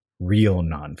real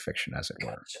nonfiction, as it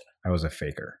were. I was a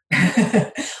faker.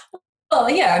 Well,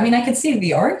 yeah, I mean, I could see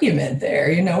the argument there.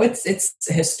 It's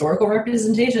historical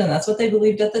representation. And that's what they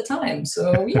believed at the time.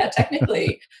 So, yeah,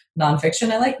 technically,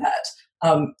 nonfiction, I like that.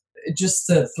 Just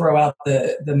to throw out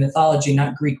the mythology,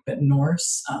 not Greek, but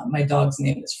Norse, my dog's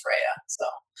name is Freya.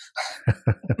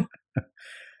 So,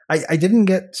 I didn't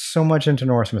get so much into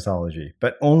Norse mythology,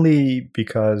 but only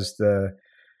because the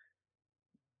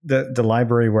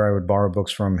library where I would borrow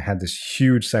books from had this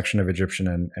huge section of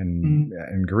Egyptian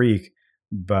and Greek,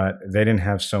 but they didn't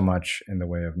have so much in the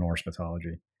way of Norse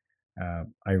mythology.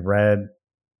 I read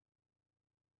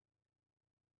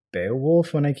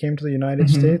Beowulf when I came to the United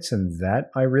States, and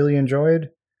that I really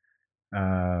enjoyed.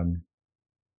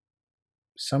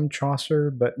 Some Chaucer,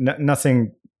 but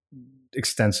nothing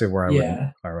extensive where I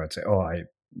would say, oh, I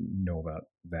know about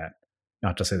that.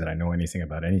 Not to say that I know anything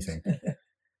about anything.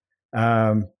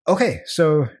 Okay,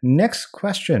 so next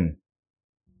question.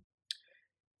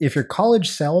 If your college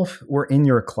self were in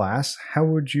your class, how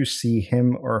would you see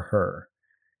him or her?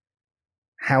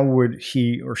 How would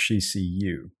he or she see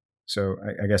you? So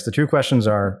I guess the two questions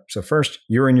are, so first,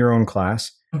 you're in your own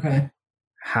class. Okay.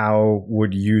 How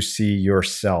would you see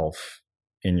yourself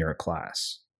in your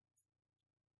class?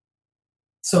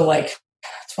 So like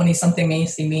 20-something me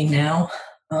see me now,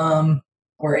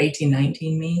 or 18,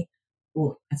 19 me.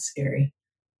 Ooh, that's scary.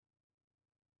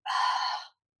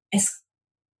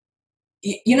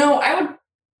 I would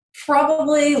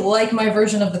probably like my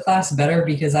version of the class better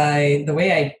because the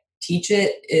way I teach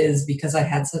it is because I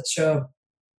had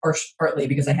partly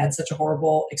because I had such a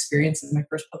horrible experience in my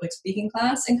first public speaking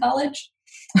class in college.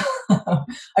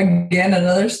 Again,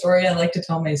 another story I like to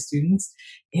tell my students.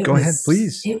 Go ahead,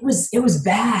 please. It was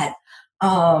bad.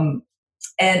 And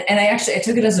I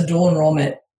took it as a dual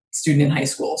enrollment student in high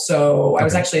school. So I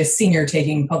was actually a senior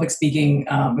taking public speaking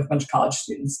with a bunch of college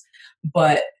students.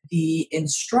 But the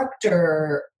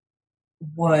instructor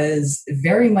was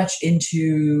very much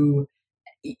into,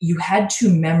 you had to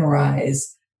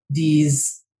memorize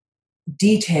these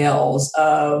details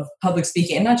of public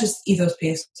speaking, and not just ethos,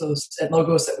 pathos, and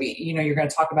logos that you're going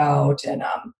to talk about, and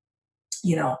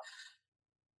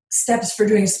steps for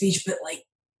doing a speech. But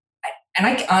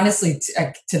I honestly,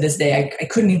 to this day, I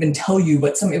couldn't even tell you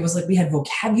what it was like. We had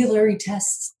vocabulary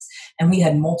tests and we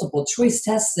had multiple choice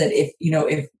tests that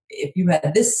if you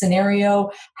had this scenario,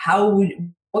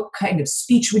 what kind of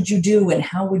speech would you do, and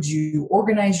how would you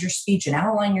organize your speech and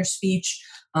outline your speech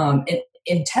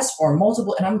in test form,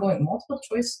 multiple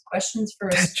choice questions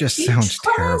for that just sounds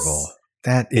class? Terrible.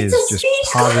 That is just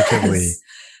positively.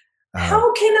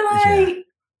 How can I? Yeah.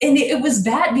 And it was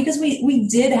bad because we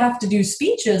did have to do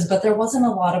speeches, but there wasn't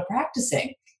a lot of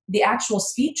practicing. The actual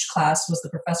speech class was the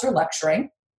professor lecturing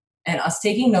and us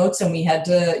taking notes, and we had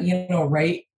to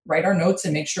write our notes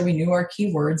and make sure we knew our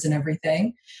keywords and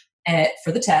everything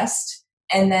for the test,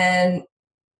 and then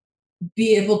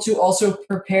be able to also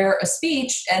prepare a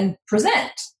speech and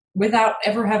present without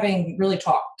ever having really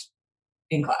talked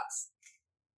in class.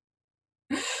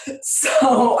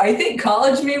 So I think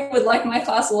college me would like my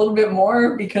class a little bit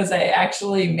more because I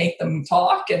actually make them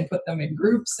talk and put them in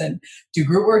groups and do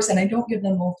group works, and I don't give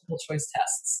them multiple choice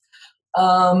tests.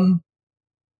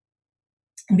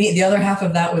 The other half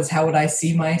of that was, how would I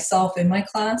see myself in my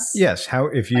class? Yes.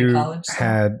 If you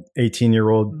had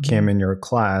 18-year-old Kim in your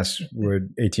class,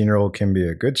 would 18-year-old Kim be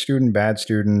a good student, bad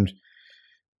student?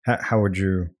 How would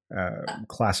you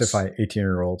classify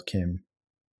 18-year-old Kim?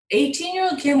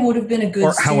 18-year-old Kim would have been a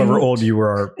good student. However old you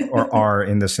were or are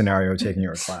in the scenario taking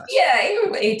your class. Yeah,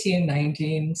 18,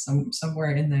 19,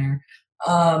 somewhere in there.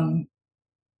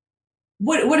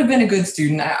 Would have been a good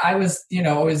student. I was,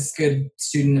 always a good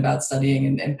student about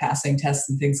studying and passing tests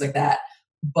and things like that.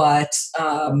 But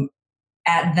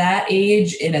at that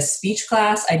age, in a speech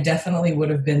class, I definitely would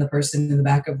have been the person in the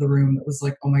back of the room that was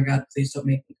like, oh my God, please don't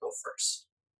make me go first.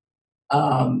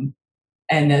 And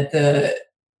that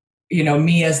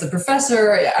me as the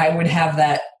professor, I would have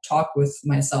that talk with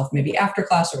myself maybe after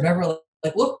class or whatever.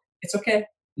 Like, look, it's okay.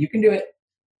 You can do it.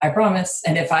 I promise.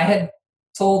 And if I had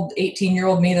told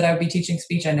 18-year-old me that I would be teaching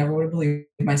speech, I never would have believed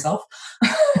myself.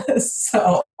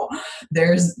 So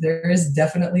there is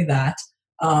definitely that.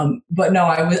 But no,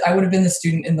 I would have been the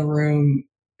student in the room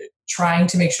trying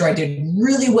to make sure I did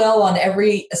really well on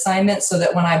every assignment so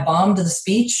that when I bombed the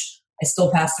speech, I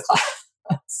still passed the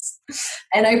class.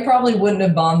 And I probably wouldn't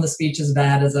have bombed the speech as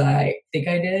bad as I think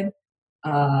I did.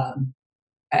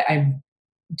 I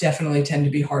definitely tend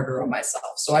to be harder on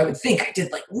myself. So I would think I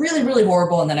did really, really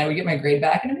horrible, and then I would get my grade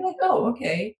back and I'd be like, oh,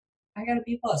 okay, I got a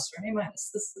B+ or an A-.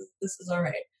 This is all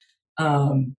right.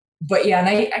 But yeah,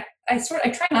 and I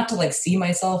try not to see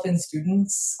myself in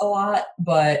students a lot,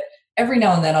 but every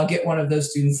now and then I'll get one of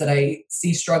those students that I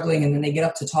see struggling, and then they get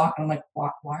up to talk and I'm like,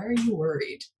 why are you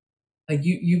worried?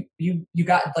 You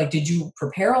got, did you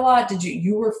prepare a lot?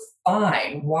 You were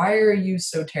fine. Why are you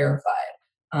so terrified?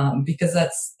 Because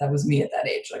that was me at that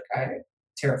age. I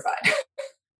terrified.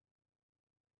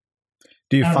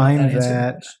 Do you find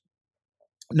that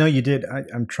No, you did.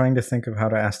 I'm trying to think of how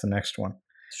to ask the next one.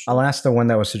 Sure. I'll ask the one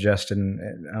that was suggested,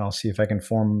 and I'll see if I can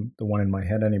form the one in my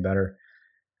head any better.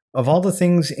 Of all the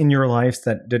things in your life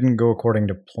that didn't go according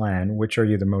to plan, which are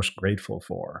you the most grateful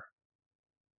for?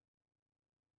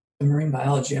 Marine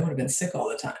biology, I would have been sick all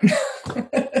the time.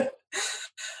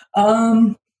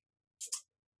 um,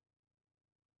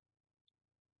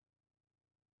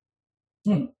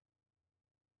 hmm,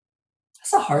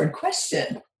 that's a hard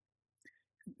question.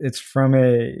 It's from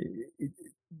a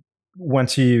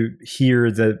once you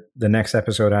hear the next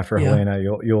episode after Helena,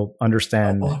 you'll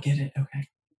understand. Oh, I'll get it. Okay.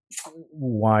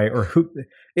 Why or who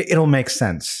it'll make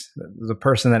sense. The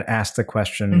person that asked the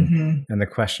question and the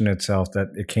question itself, that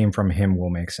it came from him, will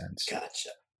make sense. Gotcha.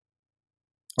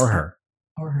 Or her.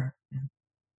 Yeah.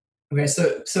 Okay,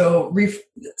 so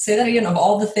say that again. Of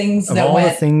all the things of that all the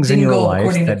things in your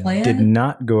life that plan? did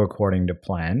not go according to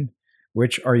plan,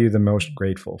 which are you the most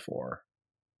grateful for?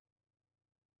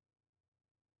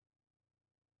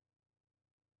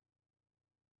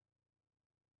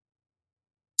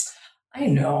 I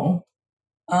know.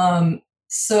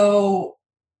 So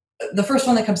the first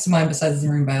one that comes to mind, besides the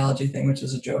marine biology thing, which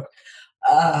is a joke,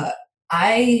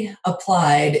 I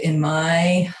applied in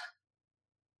my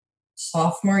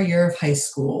sophomore year of high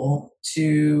school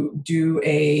to do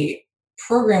a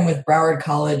program with Broward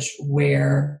College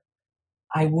where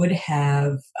I would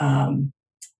have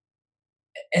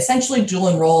essentially dual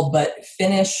enrolled, but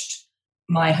finished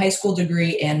my high school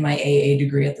degree and my AA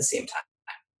degree at the same time.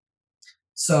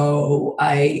 So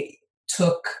I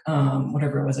took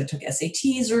whatever it was. I took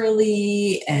SATs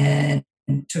early and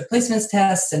took placements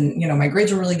tests, and my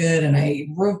grades were really good. And I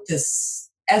wrote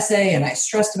this essay, and I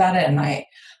stressed about it, and I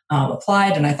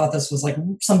applied, and I thought this was like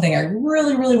something I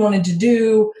really, really wanted to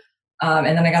do.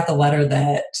 And then I got the letter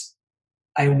that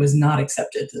I was not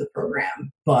accepted to the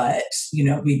program, but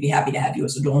we'd be happy to have you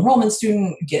as a dual enrollment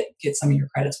student, get some of your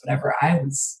credits, whatever. I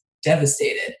was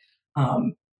devastated.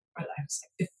 I was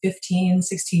like 15,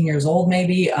 16 years old,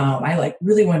 maybe. I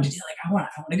really wanted to do I want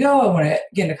to go. I want to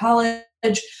get into college.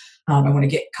 I want to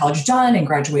get college done and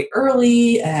graduate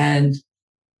early. And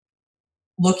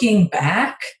looking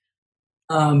back,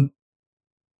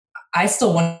 I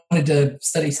still wanted to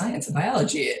study science and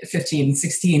biology at 15,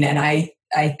 16. And I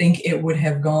think it would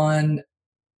have gone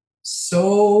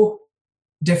so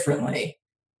differently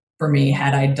for me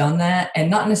had I done that,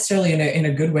 and not necessarily in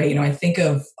a good way. I think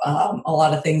of a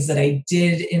lot of things that I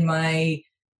did in my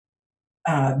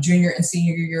junior and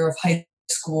senior year of high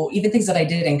school, even things that I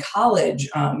did in college.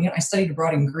 I studied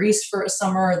abroad in Greece for a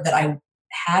summer that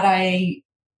had I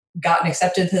gotten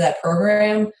accepted to that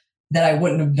program, that I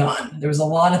wouldn't have done. There was a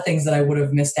lot of things that I would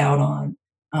have missed out on.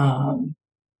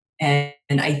 And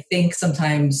I think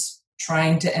sometimes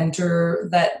trying to enter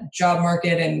that job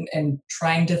market and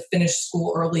trying to finish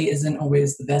school early isn't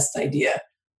always the best idea,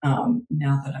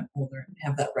 now that I'm older and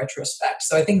have that retrospect.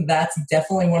 So I think that's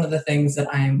definitely one of the things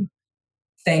that I'm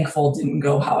thankful didn't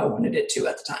go how I wanted it to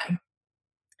at the time.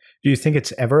 Do you think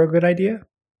it's ever a good idea?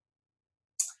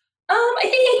 I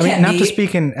think it can not to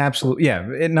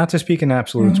speak in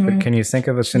absolutes, but can you think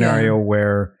of a scenario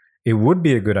where it would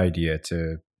be a good idea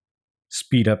to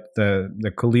speed up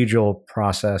the collegial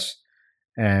process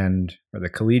or the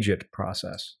collegiate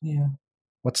process? Yeah.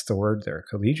 What's the word there?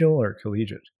 Collegial or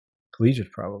collegiate?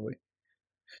 Collegiate, probably.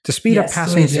 To speed up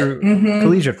passing through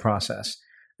collegiate process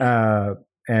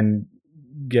and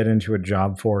get into a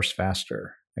job force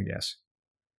faster, I guess.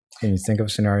 Can you think of a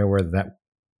scenario where that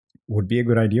would be a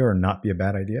good idea or not be a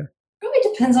bad idea?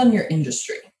 Really depends on your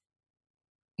industry.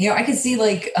 I could see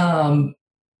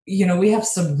we have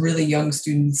some really young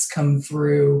students come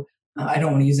through. I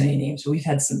don't want to use any names, but we've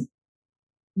had some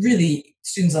really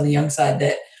students on the young side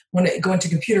that want to go into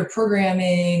computer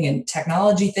programming and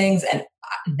technology things. And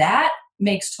that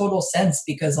makes total sense,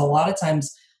 because a lot of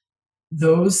times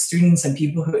those students and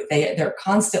people who they're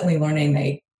constantly learning,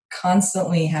 they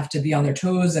constantly have to be on their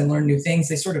toes and learn new things.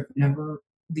 They sort of never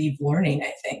leave learning,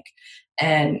 I think.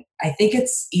 And I think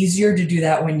it's easier to do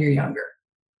that when you're younger.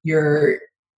 You're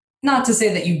not to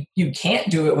say that you can't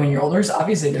do it when you're older. So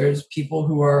obviously there's people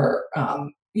who are,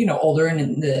 older and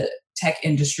in the tech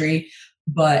industry,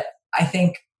 but I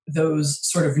think those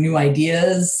sort of new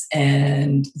ideas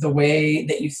and the way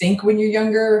that you think when you're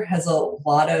younger has a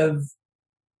lot of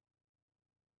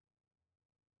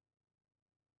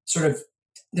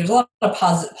there's a lot of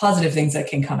positive things that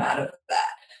can come out of that.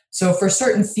 So for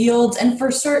certain fields and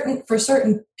for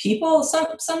certain people,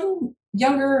 some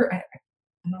younger, I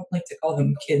don't like to call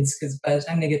them kids, because by the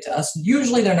time they get to us,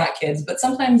 usually they're not kids, but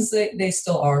sometimes they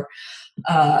still are.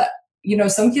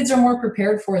 Some kids are more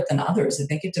prepared for it than others. I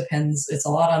think it depends. It's a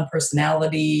lot on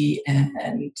personality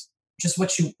and just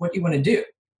what you want to do.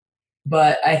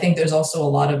 But I think there's also a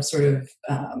lot of sort of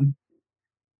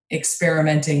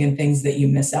experimenting and things that you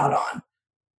miss out on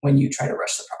when you try to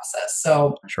rush the process.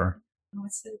 So sure,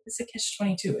 it's a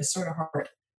catch-22. It's sort of hard.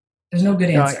 There's no good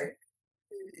answer.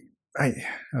 I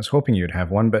was hoping you'd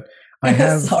have one, but I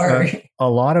have a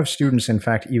lot of students, in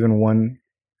fact, even one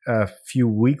a few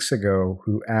weeks ago,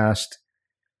 who asked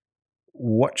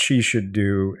what she should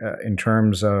do in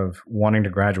terms of wanting to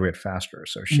graduate faster.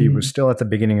 So she was still at the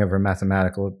beginning of her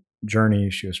mathematical journey.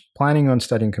 She was planning on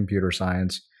studying computer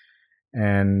science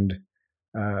and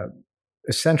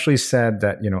essentially said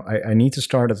that, I need to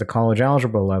start at the college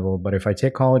algebra level, but if I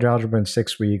take college algebra in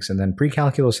 6 weeks and then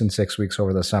pre-calculus in 6 weeks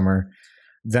over the summer,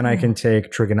 then I can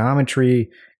take trigonometry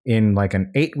in like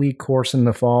an 8-week course in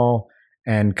the fall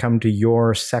and come to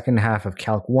your second half of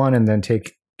Calc 1 and then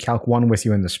take Calc 1 with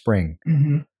you in the spring.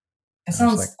 That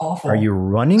sounds awful. Are you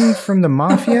running from the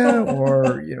mafia,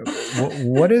 or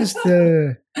what's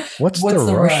the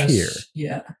rush here?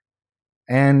 Yeah.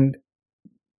 And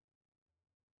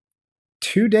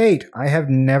to date, I have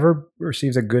never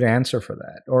received a good answer for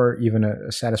that, or even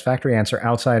a satisfactory answer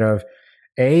outside of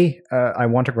I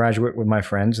want to graduate with my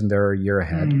friends and they're a year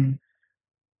ahead,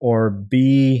 or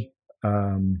B,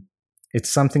 it's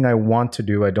something I want to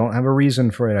do. I don't have a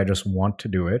reason for it. I just want to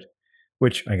do it,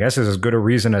 which I guess is as good a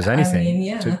reason as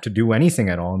anything to do anything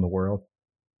at all in the world.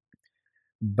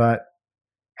 But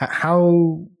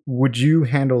how would you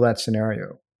handle that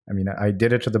scenario? I mean, I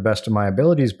did it to the best of my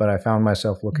abilities, but I found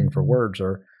myself looking for words.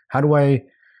 Or how do I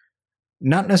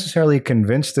not necessarily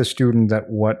convince the student that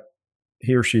what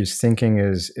he or she is thinking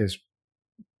is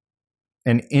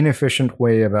an inefficient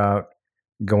way about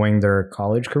going their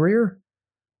college career,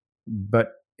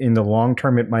 but in the long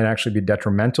term, it might actually be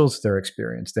detrimental to their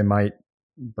experience. They might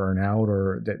burn out,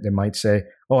 or they might say,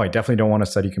 oh, I definitely don't want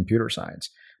to study computer science.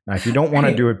 Now, if you don't want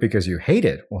to do it because you hate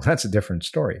it, well, that's a different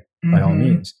story by all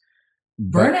means.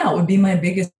 Burnout would be my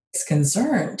biggest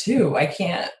concern too. I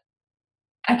can't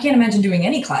imagine doing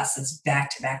any classes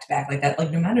back to back to back like that. Like,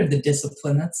 no matter the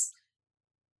discipline, that's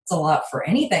a lot for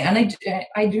anything. And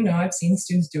I do know, I've seen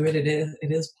students do it.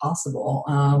 It is possible.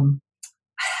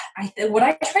 What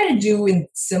I try to do in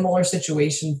similar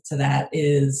situations to that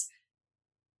is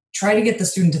try to get the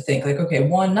student to think like, okay,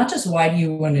 one, not just why do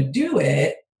you want to do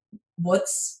it?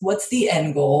 What's the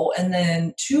end goal? And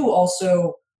then two,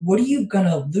 also, what are you going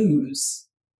to lose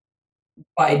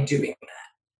by doing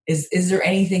that? Is there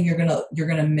anything you're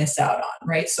gonna miss out on,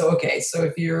 right? So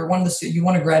if you're one of the students, you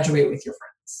want to graduate with your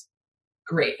friends,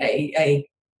 great. I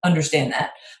understand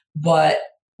that, but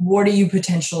what are you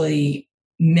potentially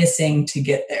missing to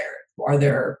get there? Are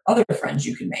there other friends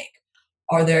you can make?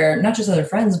 Are there not just other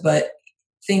friends, but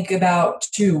think about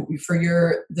too for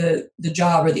the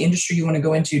job or the industry you want to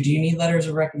go into. Do you need letters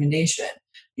of recommendation?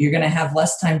 You're going to have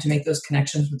less time to make those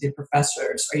connections with your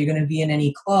professors. Are you going to be in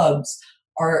any clubs?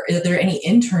 Are there any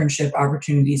internship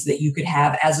opportunities that you could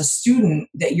have as a student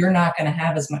that you're not going to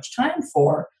have as much time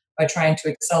for by trying to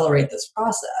accelerate this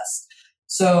process?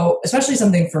 So especially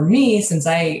something for me, since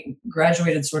I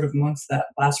graduated sort of amongst that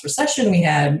last recession we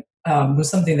had, was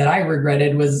something that I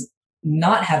regretted was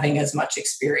not having as much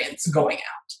experience going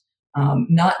out,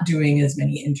 not doing as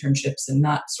many internships and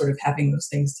not sort of having those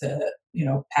things to,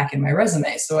 pack in my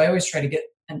resume. So I always try to get,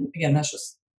 and again, that's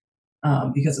just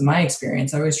because of my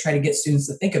experience, I always try to get students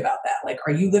to think about that. Like,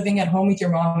 are you living at home with your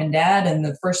mom and dad, and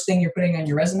the first thing you're putting on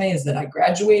your resume is that I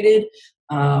graduated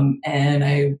and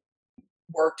I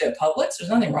worked at Publix? There's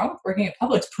nothing wrong with working at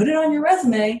Publix. Put it on your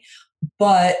resume.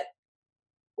 But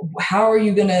how are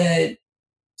you going to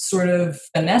sort of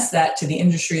finesse that to the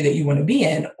industry that you want to be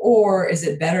in? Or is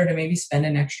it better to maybe spend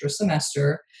an extra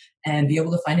semester and be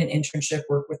able to find an internship,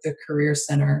 work with the Career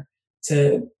Center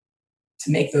to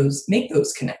make those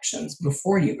connections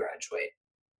before you graduate?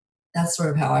 That's sort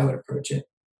of how I would approach it.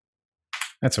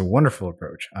 That's a wonderful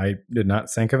approach. I did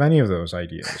not think of any of those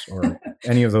ideas or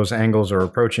any of those angles or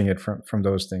approaching it from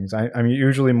those things. I'm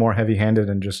usually more heavy-handed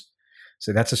and just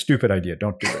say, that's a stupid idea.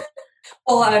 Don't do it.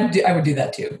 Well, I would do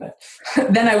that too, but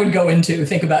then I would go into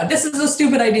think about, this is a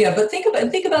stupid idea, but think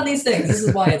about these things. This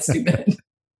is why it's stupid.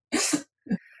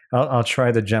 I'll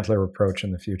try the gentler approach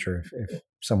in the future if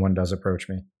someone does approach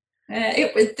me.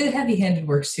 The heavy-handed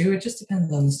works too. It just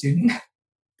depends on the student.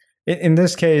 In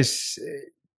this case,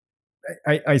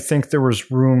 I think there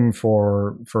was room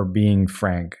for being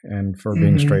frank and for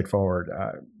being straightforward.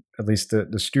 At least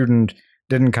the student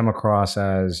didn't come across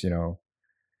as,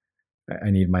 I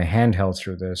need my hand held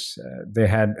through this. They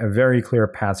had a very clear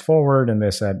path forward, and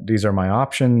they said, these are my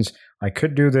options. I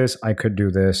could do this. I could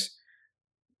do this.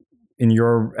 in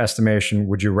your estimation,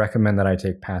 would you recommend that I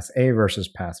take path A versus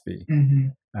path B?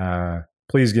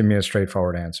 Please give me a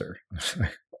straightforward answer.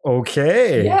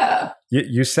 Okay. Yeah.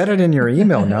 You said it in your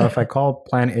email. Now, if I call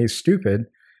plan A stupid,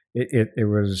 it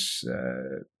was,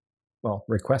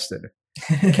 requested.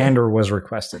 Candor was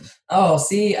requested. Oh,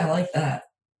 see, I like that.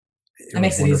 That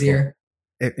makes it easier.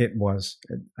 It was.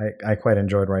 I quite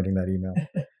enjoyed writing that email.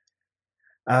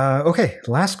 Okay,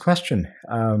 last question.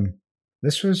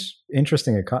 This was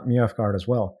interesting. It caught me off guard as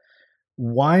well.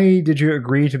 Why did you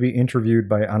agree to be interviewed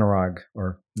by Anurag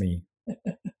or me?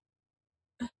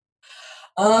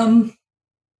 I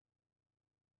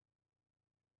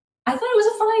thought it was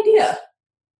a fun idea.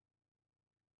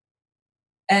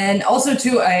 And also,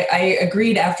 too, I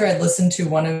agreed after I'd listened to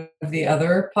one of the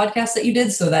other podcasts that you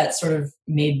did, so that sort of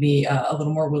made me a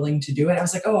little more willing to do it. I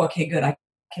was like, oh, okay, good. I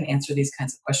can answer these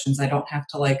kinds of questions. I don't have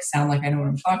to sound like I know what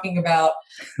I'm talking about,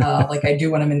 like I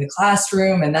do when I'm in the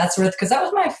classroom and that sort of, because that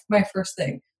was my first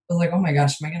thing. I was like, oh my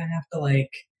gosh, am I going to have to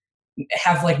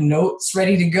have notes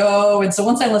ready to go? And so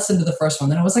once I listened to the first one,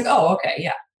 then I was like, oh, okay,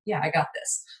 yeah, I got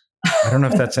this. I don't know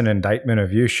if that's an indictment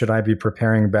of you. Should I be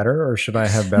preparing better or should I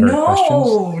have better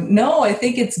questions? No, I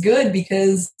think it's good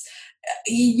because,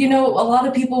 a lot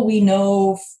of people we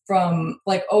know from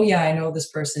oh yeah, I know this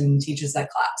person teaches that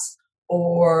class.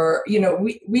 Or,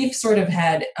 we've sort of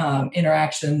had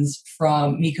interactions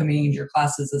from me coming into your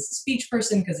classes as a speech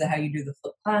person because of how you do the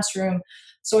flipped classroom.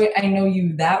 So I know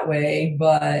you that way,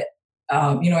 but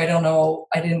I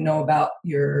didn't know about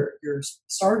your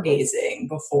stargazing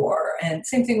before. And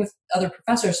same thing with other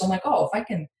professors. So I'm like, oh, if I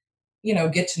can,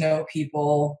 get to know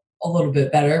people a little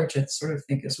bit better, which I sort of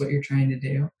think is what you're trying to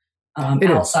do,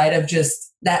 outside of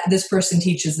just that this person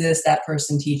teaches this, that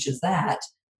person teaches that.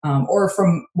 Or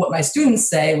from what my students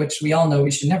say, which we all know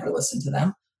we should never listen to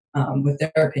them with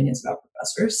their opinions about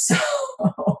professors. So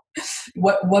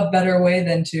what better way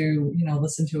than to,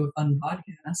 listen to a fun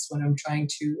podcast when I'm trying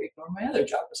to ignore my other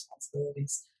job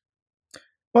responsibilities?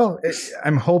 Well,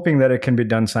 I'm hoping that it can be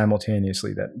done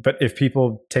simultaneously. But if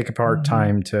people take apart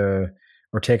time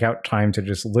take out time to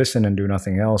just listen and do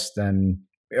nothing else, then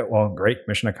great,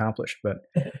 mission accomplished. But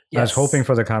yes. I was hoping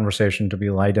for the conversation to be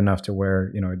light enough to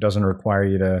where, it doesn't require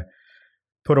you to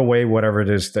put away whatever it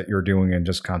is that you're doing and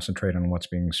just concentrate on what's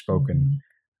being spoken.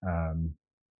 No,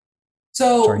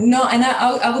 and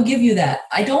I will give you that.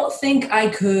 I don't think I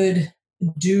could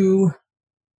do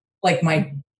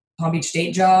my Palm Beach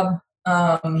State job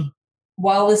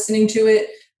while listening to it,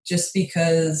 just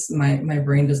because my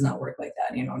brain does not work like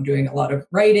that. I'm doing a lot of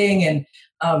writing and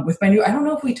with my I don't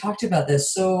know if we talked about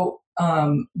this. So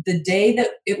the day that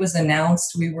it was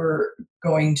announced we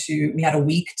had a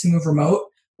week to move remote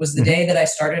was the day that I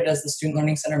started as the Student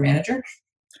Learning Center manager.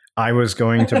 I was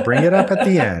going to bring it up at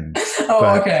the end.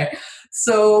 Okay.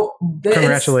 So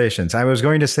congratulations. I was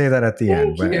going to say that at the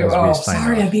end. Thank you.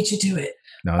 Sorry, I beat you to it.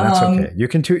 No, that's okay. You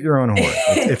can toot your own horn.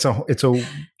 It's a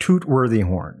toot-worthy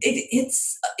horn.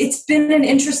 It's been an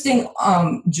interesting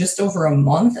just over a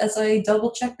month as I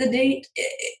double-check the date.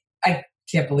 I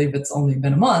can't believe it's only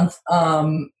been a month.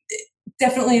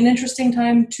 Definitely an interesting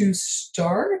time to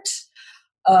start.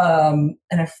 And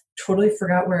I totally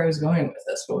forgot where I was going with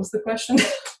this. What was the question?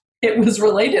 It was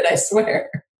related, I swear.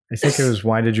 I think it was,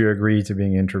 why did you agree to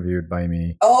being interviewed by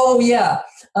me? Oh, yeah.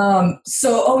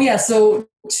 So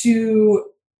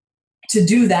to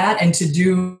do that and to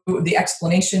do the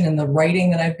explanation and the writing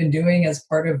that I've been doing as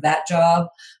part of that job,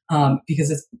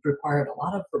 because it's required a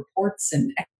lot of reports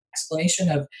and explanation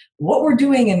of what we're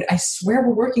doing. And I swear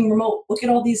we're working remote. Look at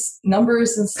all these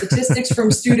numbers and statistics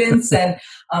from students. And,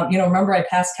 remember I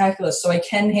passed calculus, so I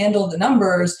can handle the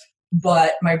numbers,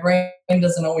 but my brain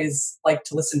doesn't always like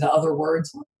to listen to other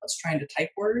words when I was trying to type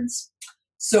words.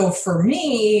 So for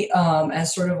me,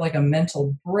 as sort of a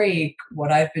mental break,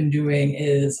 what I've been doing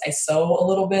is I sew a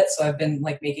little bit. So I've been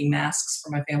making masks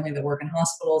for my family that work in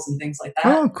hospitals and things like that.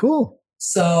 Oh, cool.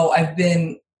 So I've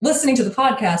been listening to the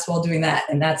podcast while doing that.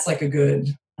 And that's a good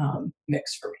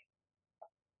mix for me.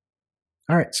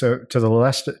 All right. So to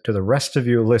the rest of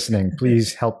you listening,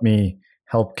 please help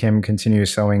Kim continue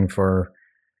sewing for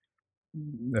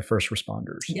the first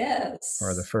responders. Yes.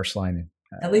 Or the first line.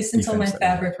 At least until my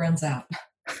fabric runs out.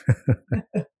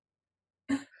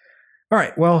 All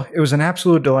right. Well, it was an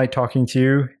absolute delight talking to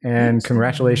you, and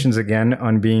congratulations again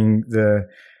on being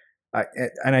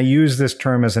and I use this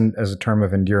term as a term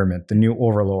of endearment, the new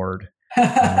overlord.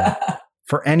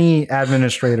 For any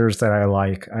administrators that I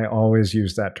like, I always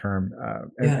use that term,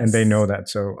 and they know that.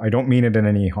 So I don't mean it in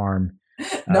any harm.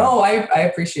 No, I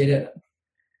appreciate it.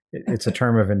 It's a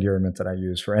term of endearment that I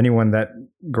use for anyone that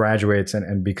graduates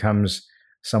and becomes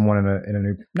someone in a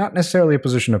new, not necessarily a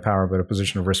position of power, but a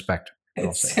position of respect.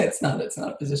 It's not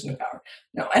a position of power.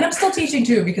 No, and I'm still teaching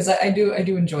too, because I do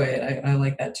enjoy it. I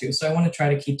like that too. So I want to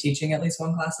try to keep teaching at least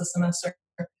one class a semester.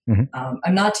 Mm-hmm.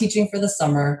 I'm not teaching for the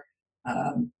summer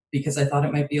because I thought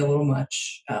it might be a little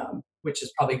much, which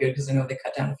is probably good because I know they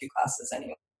cut down a few classes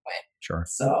anyway. Sure.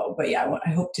 So, but yeah,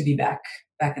 I hope to be back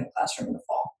in the classroom in the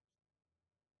fall,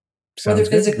 Sounds whether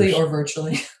physically good. or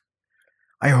virtually.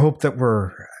 I hope that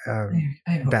we're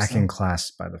I hope back so. in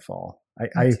class by the fall.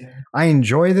 I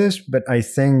enjoy this, but I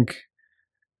think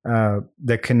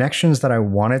the connections that I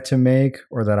wanted to make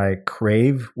or that I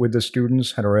crave with the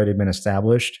students had already been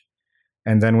established.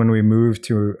 And then when we moved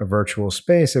to a virtual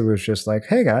space, it was just like,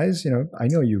 hey guys, I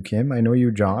know you, Kim, I know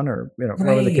you, John, or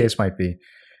whatever the case might be.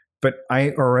 But I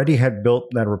already had built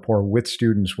that rapport with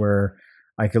students where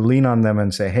I could lean on them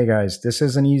and say, hey guys, this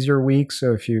is an easier week.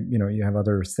 So if you have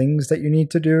other things that you need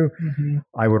to do,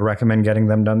 I would recommend getting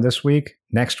them done this week.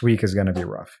 Next week is going to be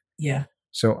rough. Yeah.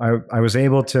 So I was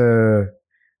able to,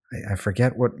 I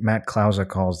forget what Matt Klauser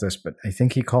calls this, but I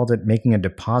think he called it making a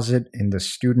deposit in the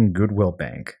student goodwill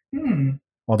bank.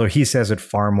 Although he says it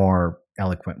far more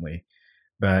eloquently.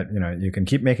 But, you can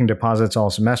keep making deposits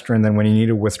all semester. And then when you need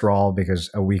a withdrawal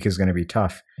because a week is going to be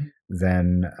tough,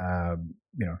 then,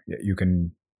 you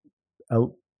can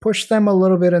push them a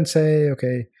little bit and say,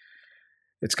 okay,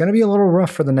 it's going to be a little rough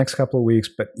for the next couple of weeks,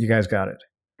 but you guys got it.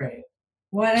 Right.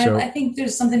 Well, I think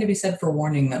there's something to be said for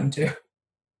warning them too.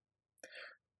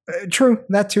 True.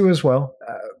 That too as well.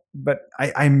 But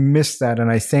I miss that.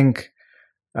 And I think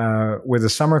with the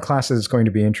summer classes, it's going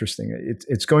to be interesting.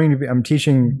 It's going to be, I'm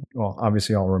teaching, well,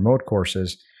 obviously all remote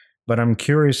courses, but I'm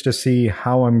curious to see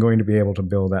how I'm going to be able to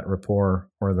build that rapport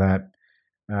or that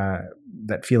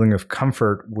feeling of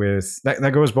comfort with,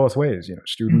 that goes both ways.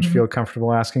 Students feel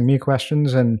comfortable asking me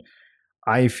questions and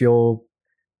I feel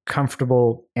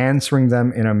comfortable answering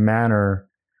them in a manner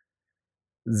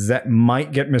that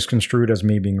might get misconstrued as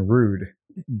me being rude,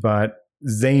 but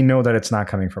they know that it's not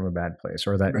coming from a bad place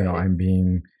or that, I'm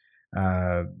being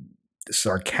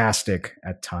sarcastic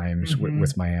at times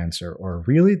with my answer, or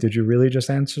really, did you really just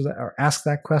answer that or ask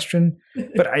that question?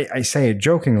 But I say it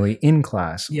jokingly in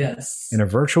class. Yes. In a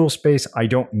virtual space, I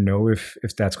don't know if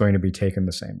that's going to be taken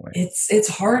the same way. It's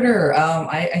harder.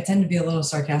 I tend to be a little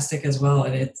sarcastic as well,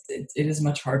 and it is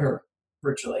much harder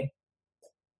virtually.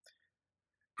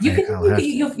 You can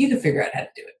figure out how to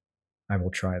do it. I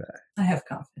will try that. I have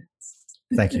confidence.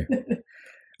 Thank you.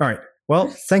 All right. Well,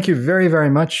 thank you very, very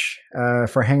much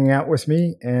for hanging out with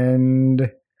me.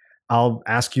 And I'll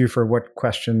ask you for what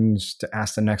questions to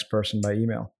ask the next person by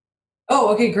email.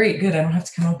 Oh, okay, great. Good. I don't have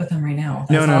to come up with them right now.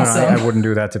 That's awesome. I wouldn't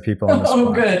do that to people on the spot.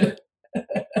 Oh, good.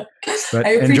 But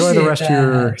enjoy the rest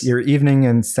of your evening,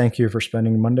 and thank you for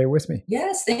spending Monday with me.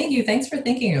 Yes, thank you. Thanks for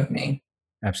thinking of me.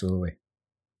 Absolutely.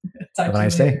 Have a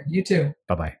nice day. You too.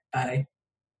 Bye-bye. Bye.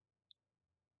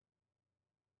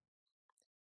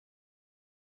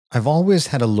 I've always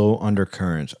had a low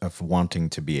undercurrent of wanting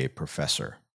to be a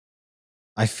professor.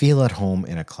 I feel at home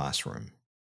in a classroom.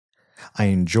 I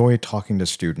enjoy talking to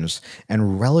students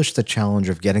and relish the challenge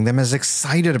of getting them as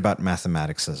excited about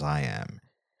mathematics as I am.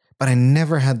 But I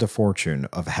never had the fortune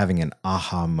of having an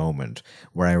aha moment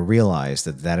where I realized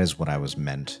that is what I was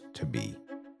meant to be.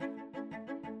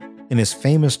 In his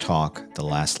famous talk, The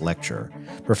Last Lecture,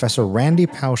 Professor Randy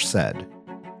Pausch said,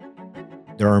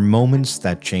 "There are moments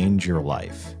that change your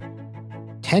life.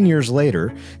 10 years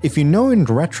later, if you know in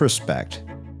retrospect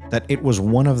that it was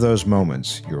one of those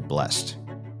moments, you're blessed.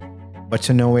 But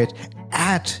to know it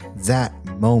at that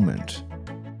moment."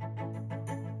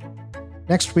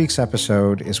 Next week's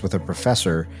episode is with a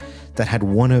professor that had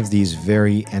one of these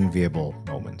very enviable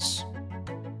moments.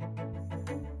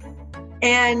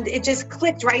 And it just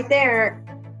clicked right there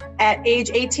at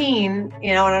age 18,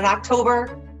 in an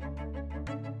October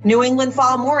New England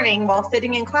fall morning while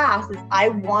sitting in class, is I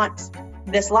want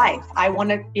this life. I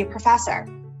want to be a professor.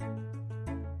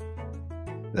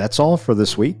 That's all for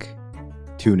this week.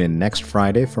 Tune in next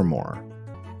Friday for more.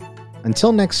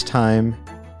 Until next time,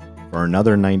 for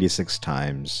another 96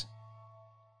 times,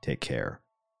 take care.